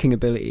the tracking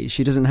abilities.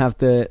 She doesn't have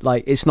the,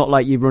 like, it's not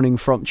like you're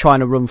trying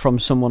to run from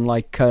someone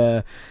like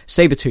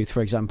Sabretooth,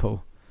 for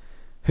example,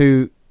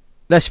 who,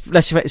 let's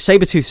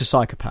Sabretooth's a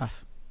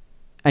psychopath,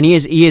 and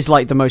he is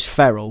like the most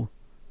feral.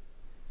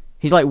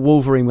 He's like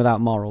Wolverine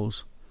without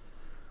morals.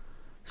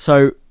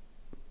 So,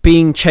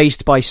 being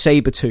chased by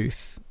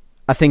Sabretooth,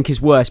 I think,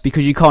 is worse,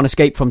 because you can't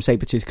escape from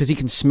Sabretooth, because he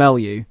can smell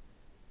you.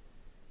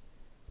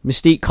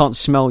 Mystique can't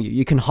smell you.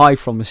 You can hide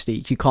from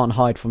Mystique. You can't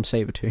hide from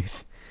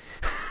Sabretooth.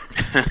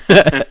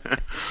 But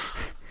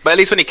at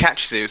least when he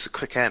catches you, it's a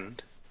quick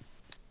end.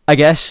 I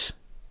guess.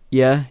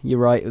 Yeah, you're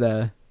right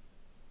there.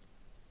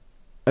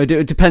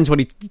 It depends what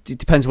he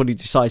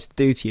decides to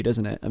do to you,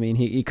 doesn't it? I mean,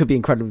 he could be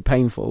incredibly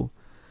painful.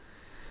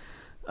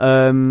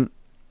 Because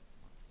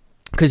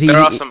there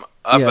are some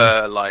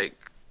other like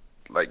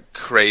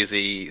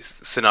crazy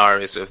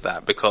scenarios with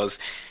that, because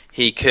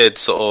he could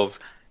sort of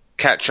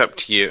catch up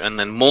to you and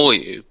then maul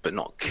you but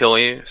not kill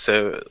you.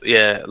 So he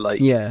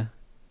could,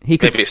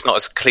 maybe it's not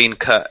as clean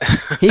cut.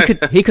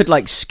 he could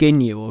like skin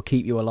you or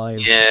keep you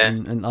alive.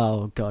 And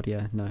oh god,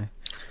 yeah, no.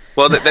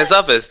 Well, there's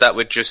others that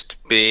would just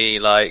be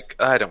like,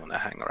 I don't want to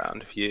hang around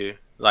with you.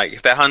 Like,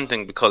 if they're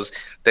hunting because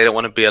they don't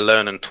want to be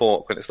alone and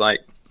talk, and it's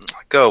like,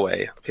 go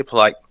away. People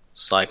like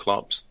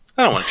Cyclops.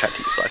 I don't want to chat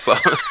to you,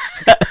 Cyclops.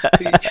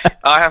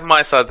 I have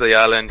my side of the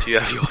island, you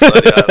have your side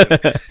of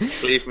the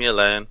island. Leave me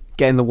alone.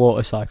 Get in the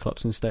water,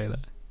 Cyclops, and stay there.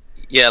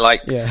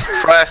 Yeah,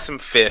 fry some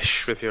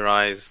fish with your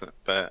eyes,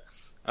 but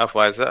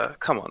otherwise,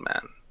 come on,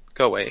 man.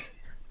 Go away.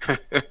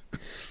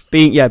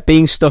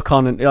 Being stuck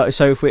on,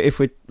 so if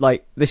we're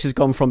like, this has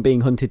gone from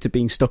being hunted to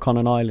being stuck on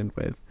an island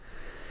with.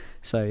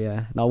 So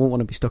yeah, no, I wouldn't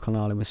want to be stuck on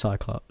an island with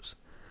Cyclops.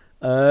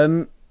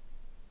 I'm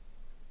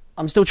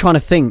still trying to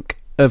think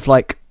of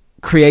like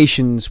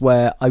creations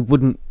where I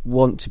wouldn't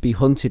want to be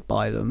hunted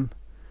by them.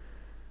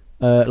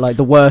 Like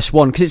the worst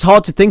one, because it's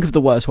hard to think of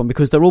the worst one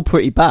because they're all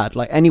pretty bad.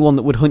 Like anyone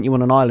that would hunt you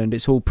on an island,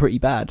 it's all pretty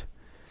bad.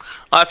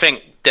 I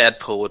think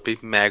Deadpool would be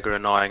mega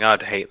annoying.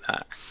 I'd hate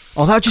that.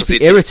 Oh, that would just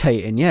be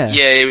irritating, yeah.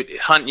 Yeah, he would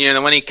hunt you, and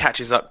then when he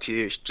catches up to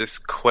you, it's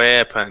just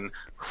quip and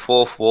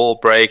fourth wall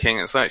breaking.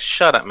 It's like,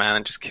 shut up, man,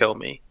 and just kill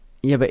me.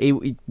 Yeah, but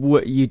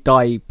you'd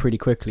die pretty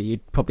quickly.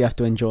 You'd probably have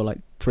to endure like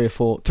three or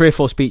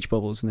four speech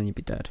bubbles, and then you'd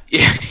be dead.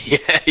 Yeah.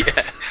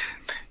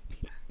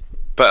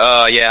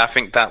 But yeah, I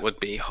think that would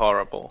be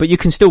horrible. But you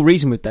can still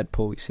reason with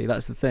Deadpool. You see,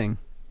 that's the thing.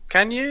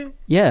 Can you?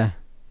 Yeah.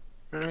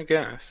 I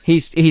guess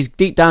he's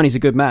deep down he's a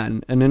good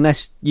man, and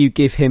unless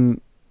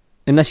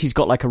he's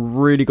got like a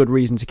really good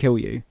reason to kill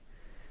you,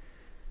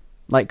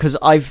 like because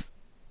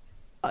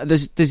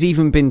there's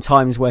even been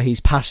times where he's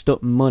passed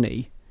up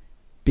money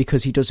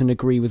because he doesn't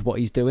agree with what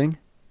he's doing,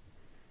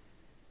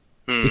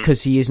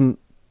 because he isn't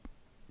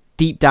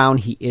deep down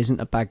he isn't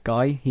a bad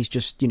guy. He's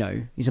just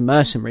he's a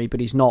mercenary,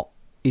 but he's not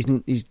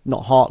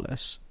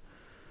heartless.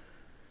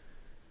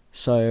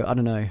 So I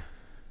don't know.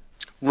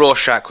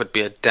 Rorschach would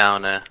be a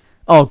downer.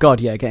 Oh god,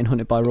 yeah, getting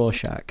hunted by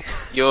Rorschach.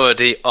 You're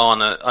already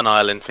on an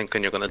island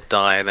thinking you're going to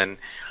die, and then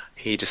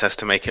he just has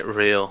to make it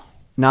real.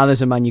 Now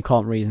there's a man you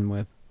can't reason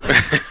with.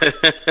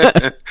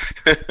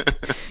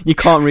 You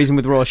can't reason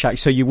with Rorschach,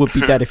 so you would be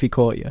dead if he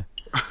caught you.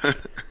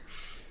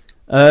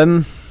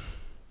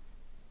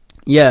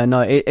 Yeah,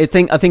 no, I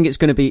think it's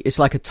going to be, it's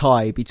like a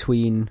tie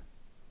between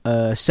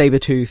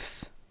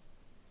Sabretooth,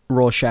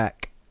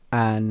 Rorschach,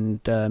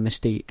 and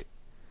Mystique.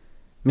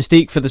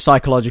 Mystique for the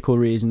psychological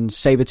reasons,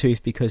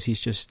 Sabretooth because he's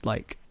just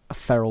like a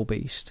feral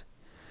beast,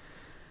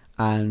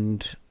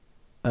 and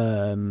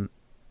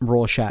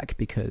Rorschach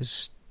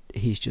because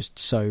he's just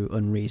so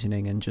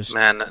unreasoning and just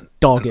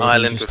dogged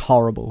and just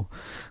horrible.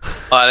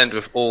 Island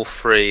with all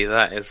three,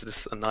 that is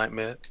just a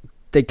nightmare.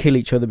 They'd kill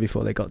each other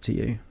before they got to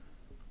you.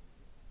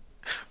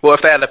 Well,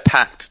 if they had a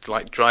pact to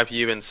like drive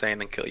you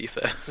insane and kill you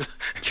first.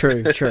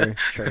 True.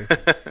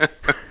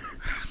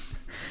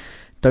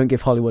 Don't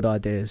give Hollywood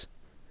ideas.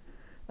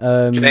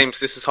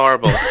 James, this is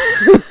horrible.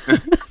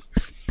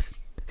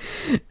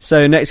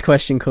 So next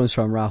question comes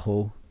from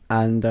Rahul,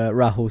 and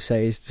Rahul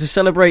says, to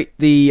celebrate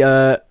the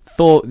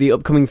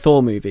upcoming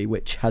Thor movie,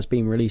 which has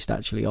been released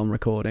actually on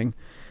recording,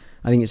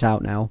 I think it's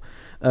out now,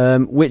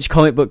 which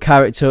comic book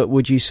character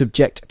would you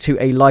subject to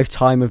a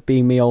lifetime of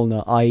being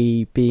Mjolnir,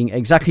 i.e. being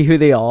exactly who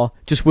they are,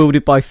 just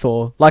wielded by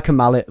Thor, like a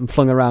mallet and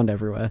flung around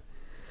everywhere?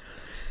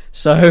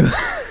 So,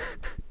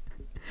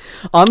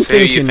 I'm thinking...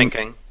 Who are you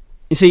thinking?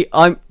 You see,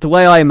 the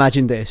way I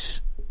imagine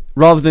this,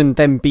 rather than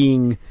them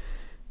being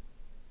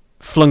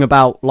flung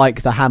about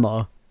like the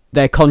hammer,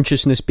 their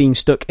consciousness being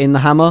stuck in the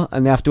hammer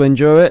and they have to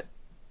endure it,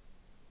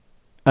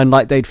 and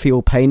like they'd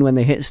feel pain when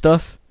they hit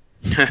stuff.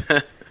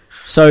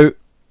 So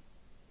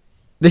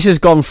this has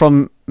gone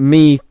from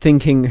me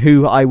thinking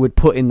who I would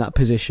put in that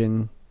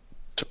position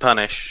to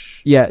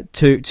punish. Yeah,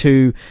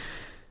 to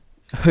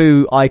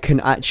who I can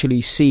actually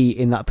see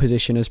in that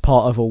position as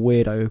part of a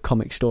weirdo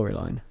comic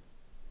storyline.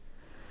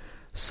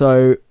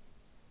 So,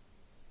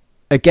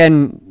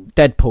 again,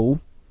 Deadpool,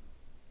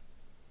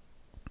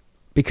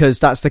 because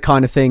that's the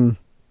kind of thing.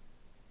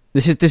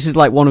 This is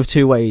like one of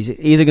two ways. It's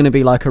either going to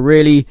be like a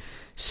really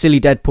silly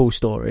Deadpool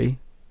story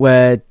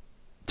where,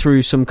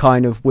 through some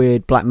kind of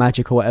weird black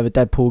magic or whatever,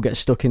 Deadpool gets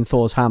stuck in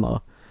Thor's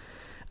hammer,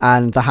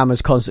 and the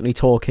hammer's constantly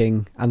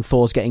talking, and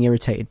Thor's getting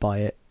irritated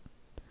by it.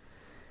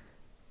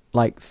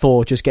 Like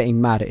Thor just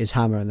getting mad at his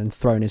hammer and then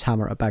throwing his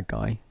hammer at a bad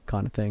guy,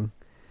 kind of thing.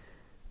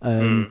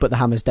 But the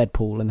hammer's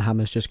Deadpool, and the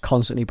hammer's just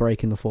constantly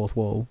breaking the fourth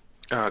wall.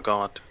 Oh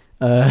god.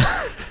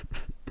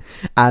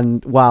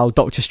 And while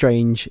Doctor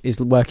Strange is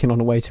working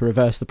on a way to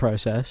reverse the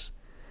process,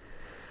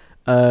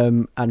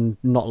 and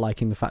not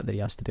liking the fact that he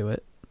has to do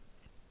it.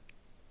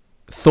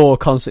 Thor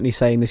constantly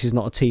saying this is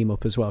not a team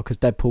up as well, because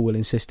Deadpool will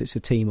insist it's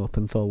a team up,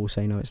 and Thor will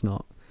say no, it's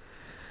not.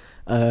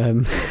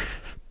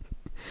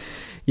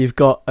 You've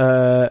got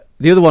the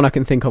other one I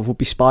can think of would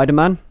be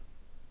Spider-Man.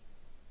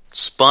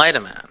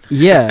 Spider-Man.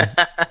 Yeah,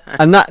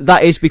 and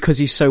that is because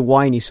he's so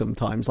whiny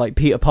sometimes, like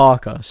Peter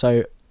Parker.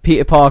 So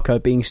Peter Parker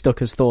being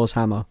stuck as Thor's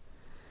hammer,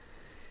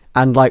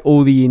 and like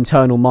all the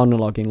internal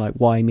monologuing, like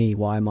why me,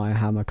 why am I a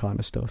hammer kind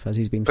of stuff, as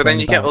he's been. But then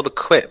you get all the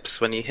quips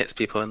when he hits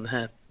people in the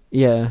head.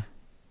 Yeah,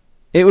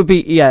 it would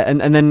be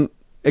and then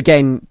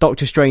again,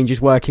 Doctor Strange is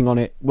working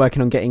on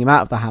getting him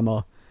out of the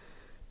hammer,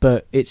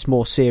 but it's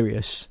more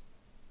serious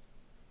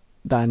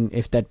than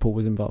if Deadpool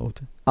was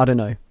involved. I don't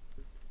know.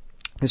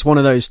 It's one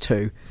of those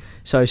two.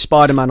 So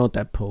Spider-Man or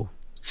Deadpool.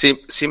 See,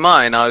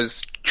 mine. I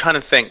was trying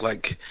to think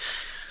like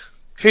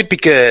who'd be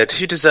good,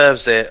 who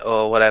deserves it,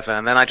 or whatever.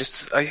 And then I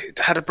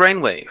had a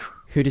brainwave.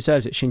 Who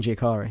deserves it? Shinji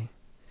Ikari.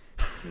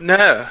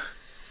 No,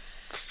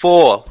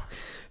 Thor.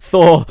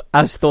 Thor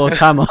as Thor's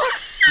hammer.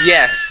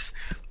 Yes,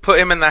 put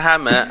him in the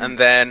hammer, and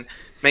then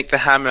make the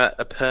hammer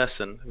a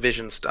person,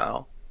 Vision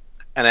style,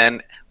 and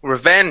then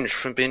revenge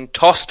from being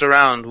tossed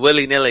around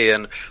willy-nilly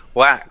and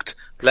whacked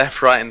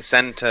left, right, and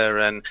centre,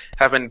 and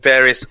having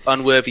various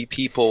unworthy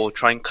people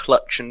try and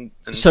clutch and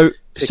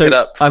pick it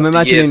up for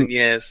years and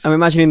years. I'm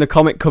imagining the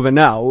comic cover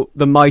now,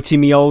 the mighty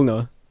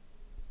Mjolnir.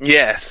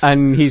 Yes.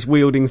 And he's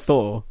wielding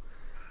Thor.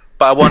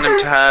 But I want him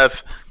to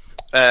have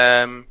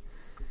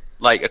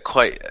like a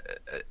quite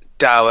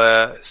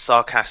dour,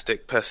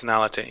 sarcastic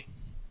personality.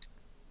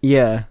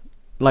 Yeah,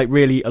 like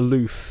really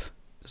aloof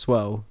as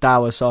well.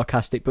 Dour,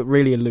 sarcastic, but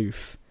really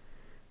aloof.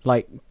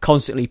 Like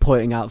constantly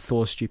pointing out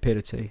Thor's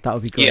stupidity. That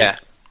would be great. Yeah.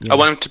 I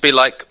want him to be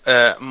like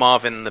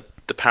Marvin,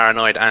 the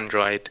paranoid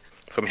android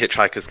from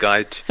Hitchhiker's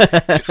Guide.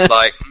 Just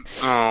like,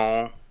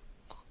 oh,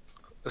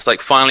 it's like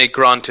finally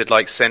granted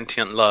like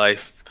sentient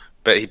life,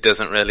 but he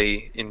doesn't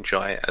really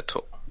enjoy it at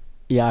all.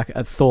 Yeah,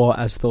 Thor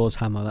as Thor's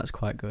hammer. That's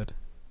quite good.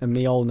 And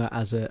Mjolnir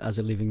as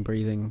a living,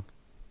 breathing.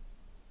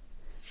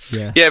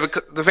 Yeah. Yeah,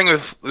 because the thing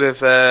with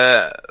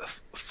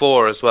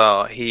Thor as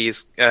well,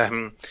 he's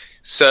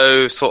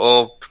so sort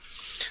of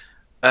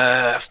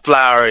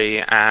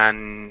flowery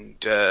and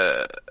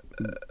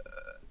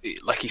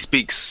like he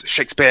speaks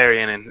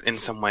Shakespearean in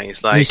some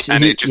ways, like,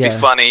 and it'd just be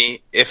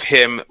funny if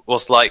him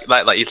was like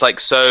he's like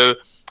so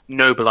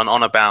noble and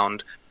honor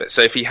bound, but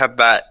so if he had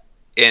that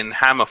in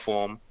hammer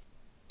form,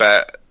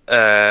 but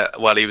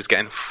while he was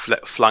getting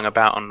flung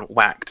about and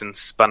whacked and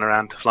spun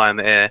around to fly in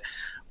the air,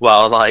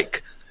 while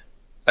like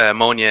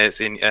Mjolnir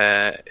is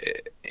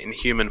in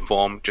human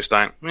form, just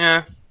like,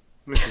 yeah,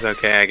 this is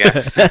okay, I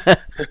guess.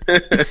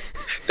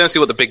 Don't see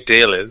what the big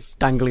deal is.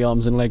 Dangly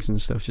arms and legs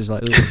and stuff, just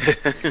like.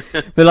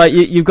 But like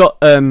you've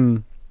got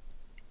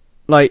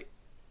like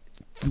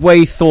the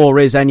way Thor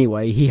is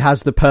anyway. He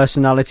has the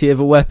personality of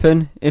a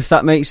weapon, if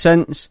that makes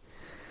sense.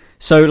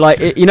 So like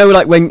you know,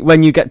 like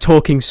when you get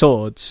talking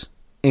swords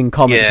in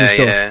comics and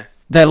stuff,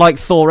 they're like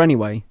Thor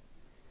anyway.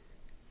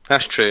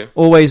 That's true.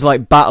 Always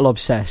like battle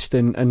obsessed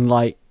and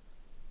like.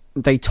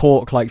 They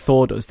talk like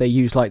Thor does. They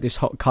use like this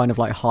kind of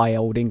like high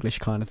old English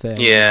kind of thing.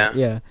 Yeah.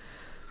 Yeah.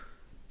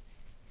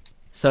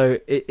 So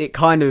it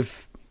kind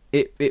of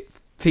it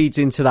feeds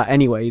into that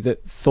anyway,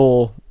 that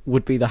Thor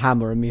would be the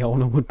hammer and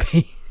Mjolnir would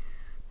be.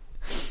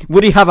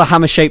 Would he have a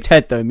hammer shaped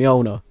head though,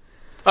 Mjolnir?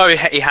 Oh, he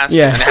has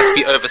to, and it has to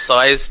be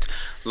oversized,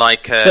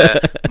 like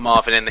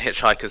Marvin in the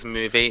Hitchhiker's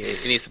movie.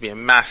 It needs to be a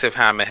massive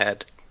hammer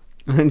head.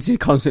 And he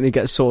constantly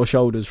gets sore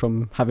shoulders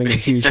from having a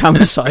huge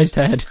hammer-sized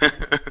head.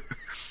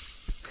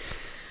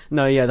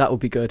 No, yeah, that would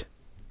be good.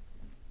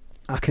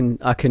 I can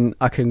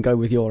go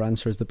with your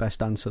answer as the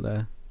best answer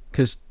there,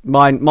 because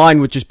mine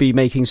would just be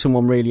making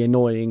someone really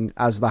annoying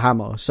as the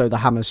hammer, so the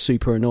hammer's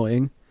super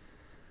annoying.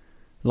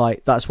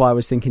 Like that's why I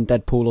was thinking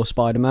Deadpool or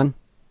Spider-Man,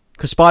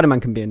 because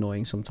Spider-Man can be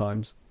annoying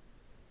sometimes.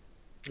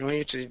 Well,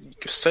 you're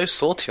so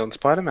salty on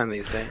Spider-Man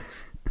these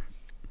days.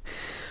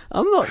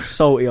 I'm not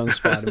salty on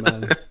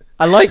Spider-Man.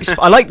 I like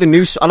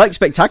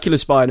Spectacular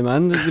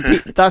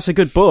Spider-Man. That's a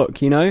good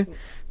book, you know,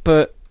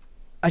 but.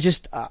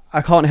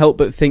 I can't help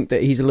but think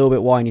that he's a little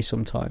bit whiny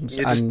sometimes.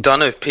 You're just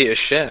done with Peter's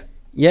shit.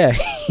 Yeah,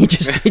 he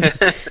just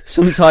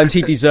sometimes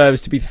he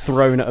deserves to be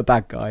thrown at a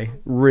bad guy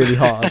really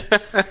hard.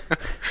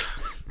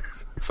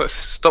 So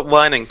stop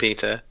whining,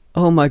 Peter.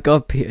 Oh my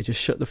god, Peter,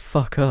 just shut the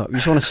fuck up. You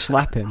just want to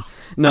slap him.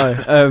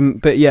 No,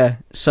 but yeah,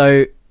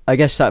 so I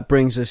guess that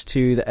brings us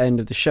to the end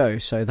of the show.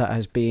 So that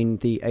has been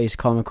the Ace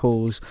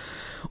Comicals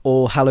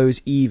All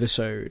Hallows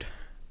Eve-isode.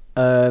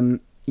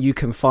 You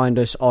can find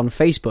us on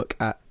Facebook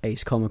at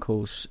Ace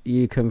Comicals.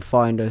 You can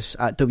find us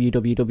at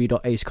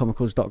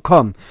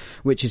www.acecomicals.com,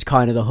 which is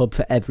kind of the hub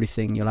for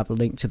everything. You'll have a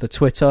link to the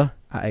Twitter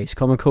at Ace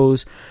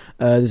Comicals.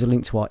 There's a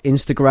link to our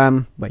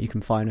Instagram, where you can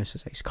find us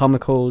as Ace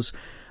Comicals.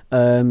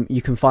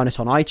 You can find us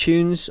on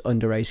iTunes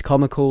under Ace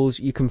Comicals.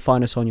 You can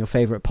find us on your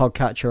favourite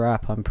podcatcher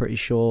app. I'm pretty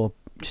sure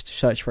just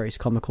search for Ace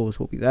Comicals,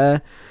 will be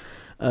there.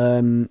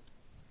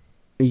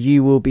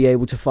 You will be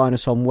able to find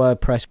us on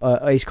WordPress,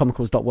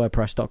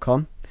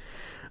 acecomicals.wordpress.com.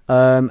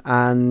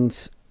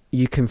 And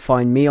you can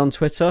find me on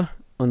Twitter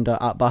under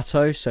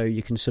 @Bato, so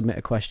you can submit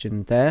a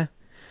question there,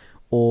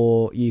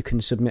 or you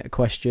can submit a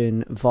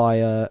question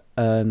via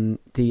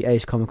the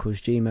Ace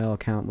Comicals Gmail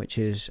account, which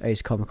is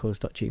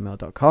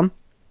acecomicals.gmail.com.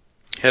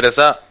 Hit us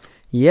up.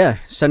 Yeah,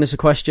 send us a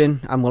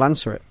question and we'll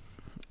answer it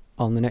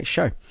on the next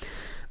show.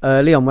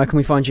 Leon, where can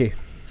we find you?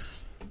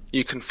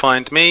 You can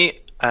find me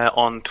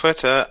on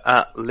Twitter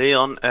at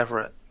Leon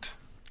Everett.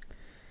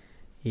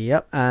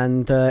 Yep,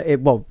 and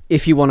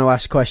if you want to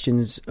ask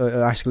questions or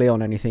ask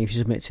Leon anything, if you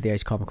submit to the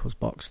Ace Comicals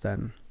box,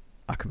 then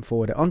I can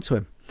forward it on to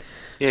him.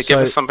 Yeah, give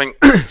us something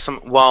some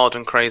wild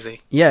and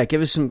crazy. Yeah,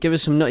 give us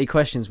some nutty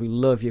questions. We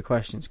love your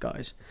questions,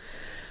 guys.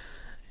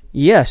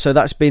 Yeah, so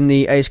that's been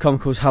the Ace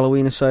Comicals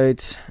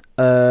Halloween-isode.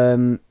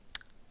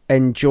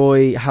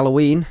 Enjoy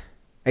Halloween.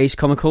 Ace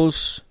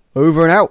Comicals, over and out.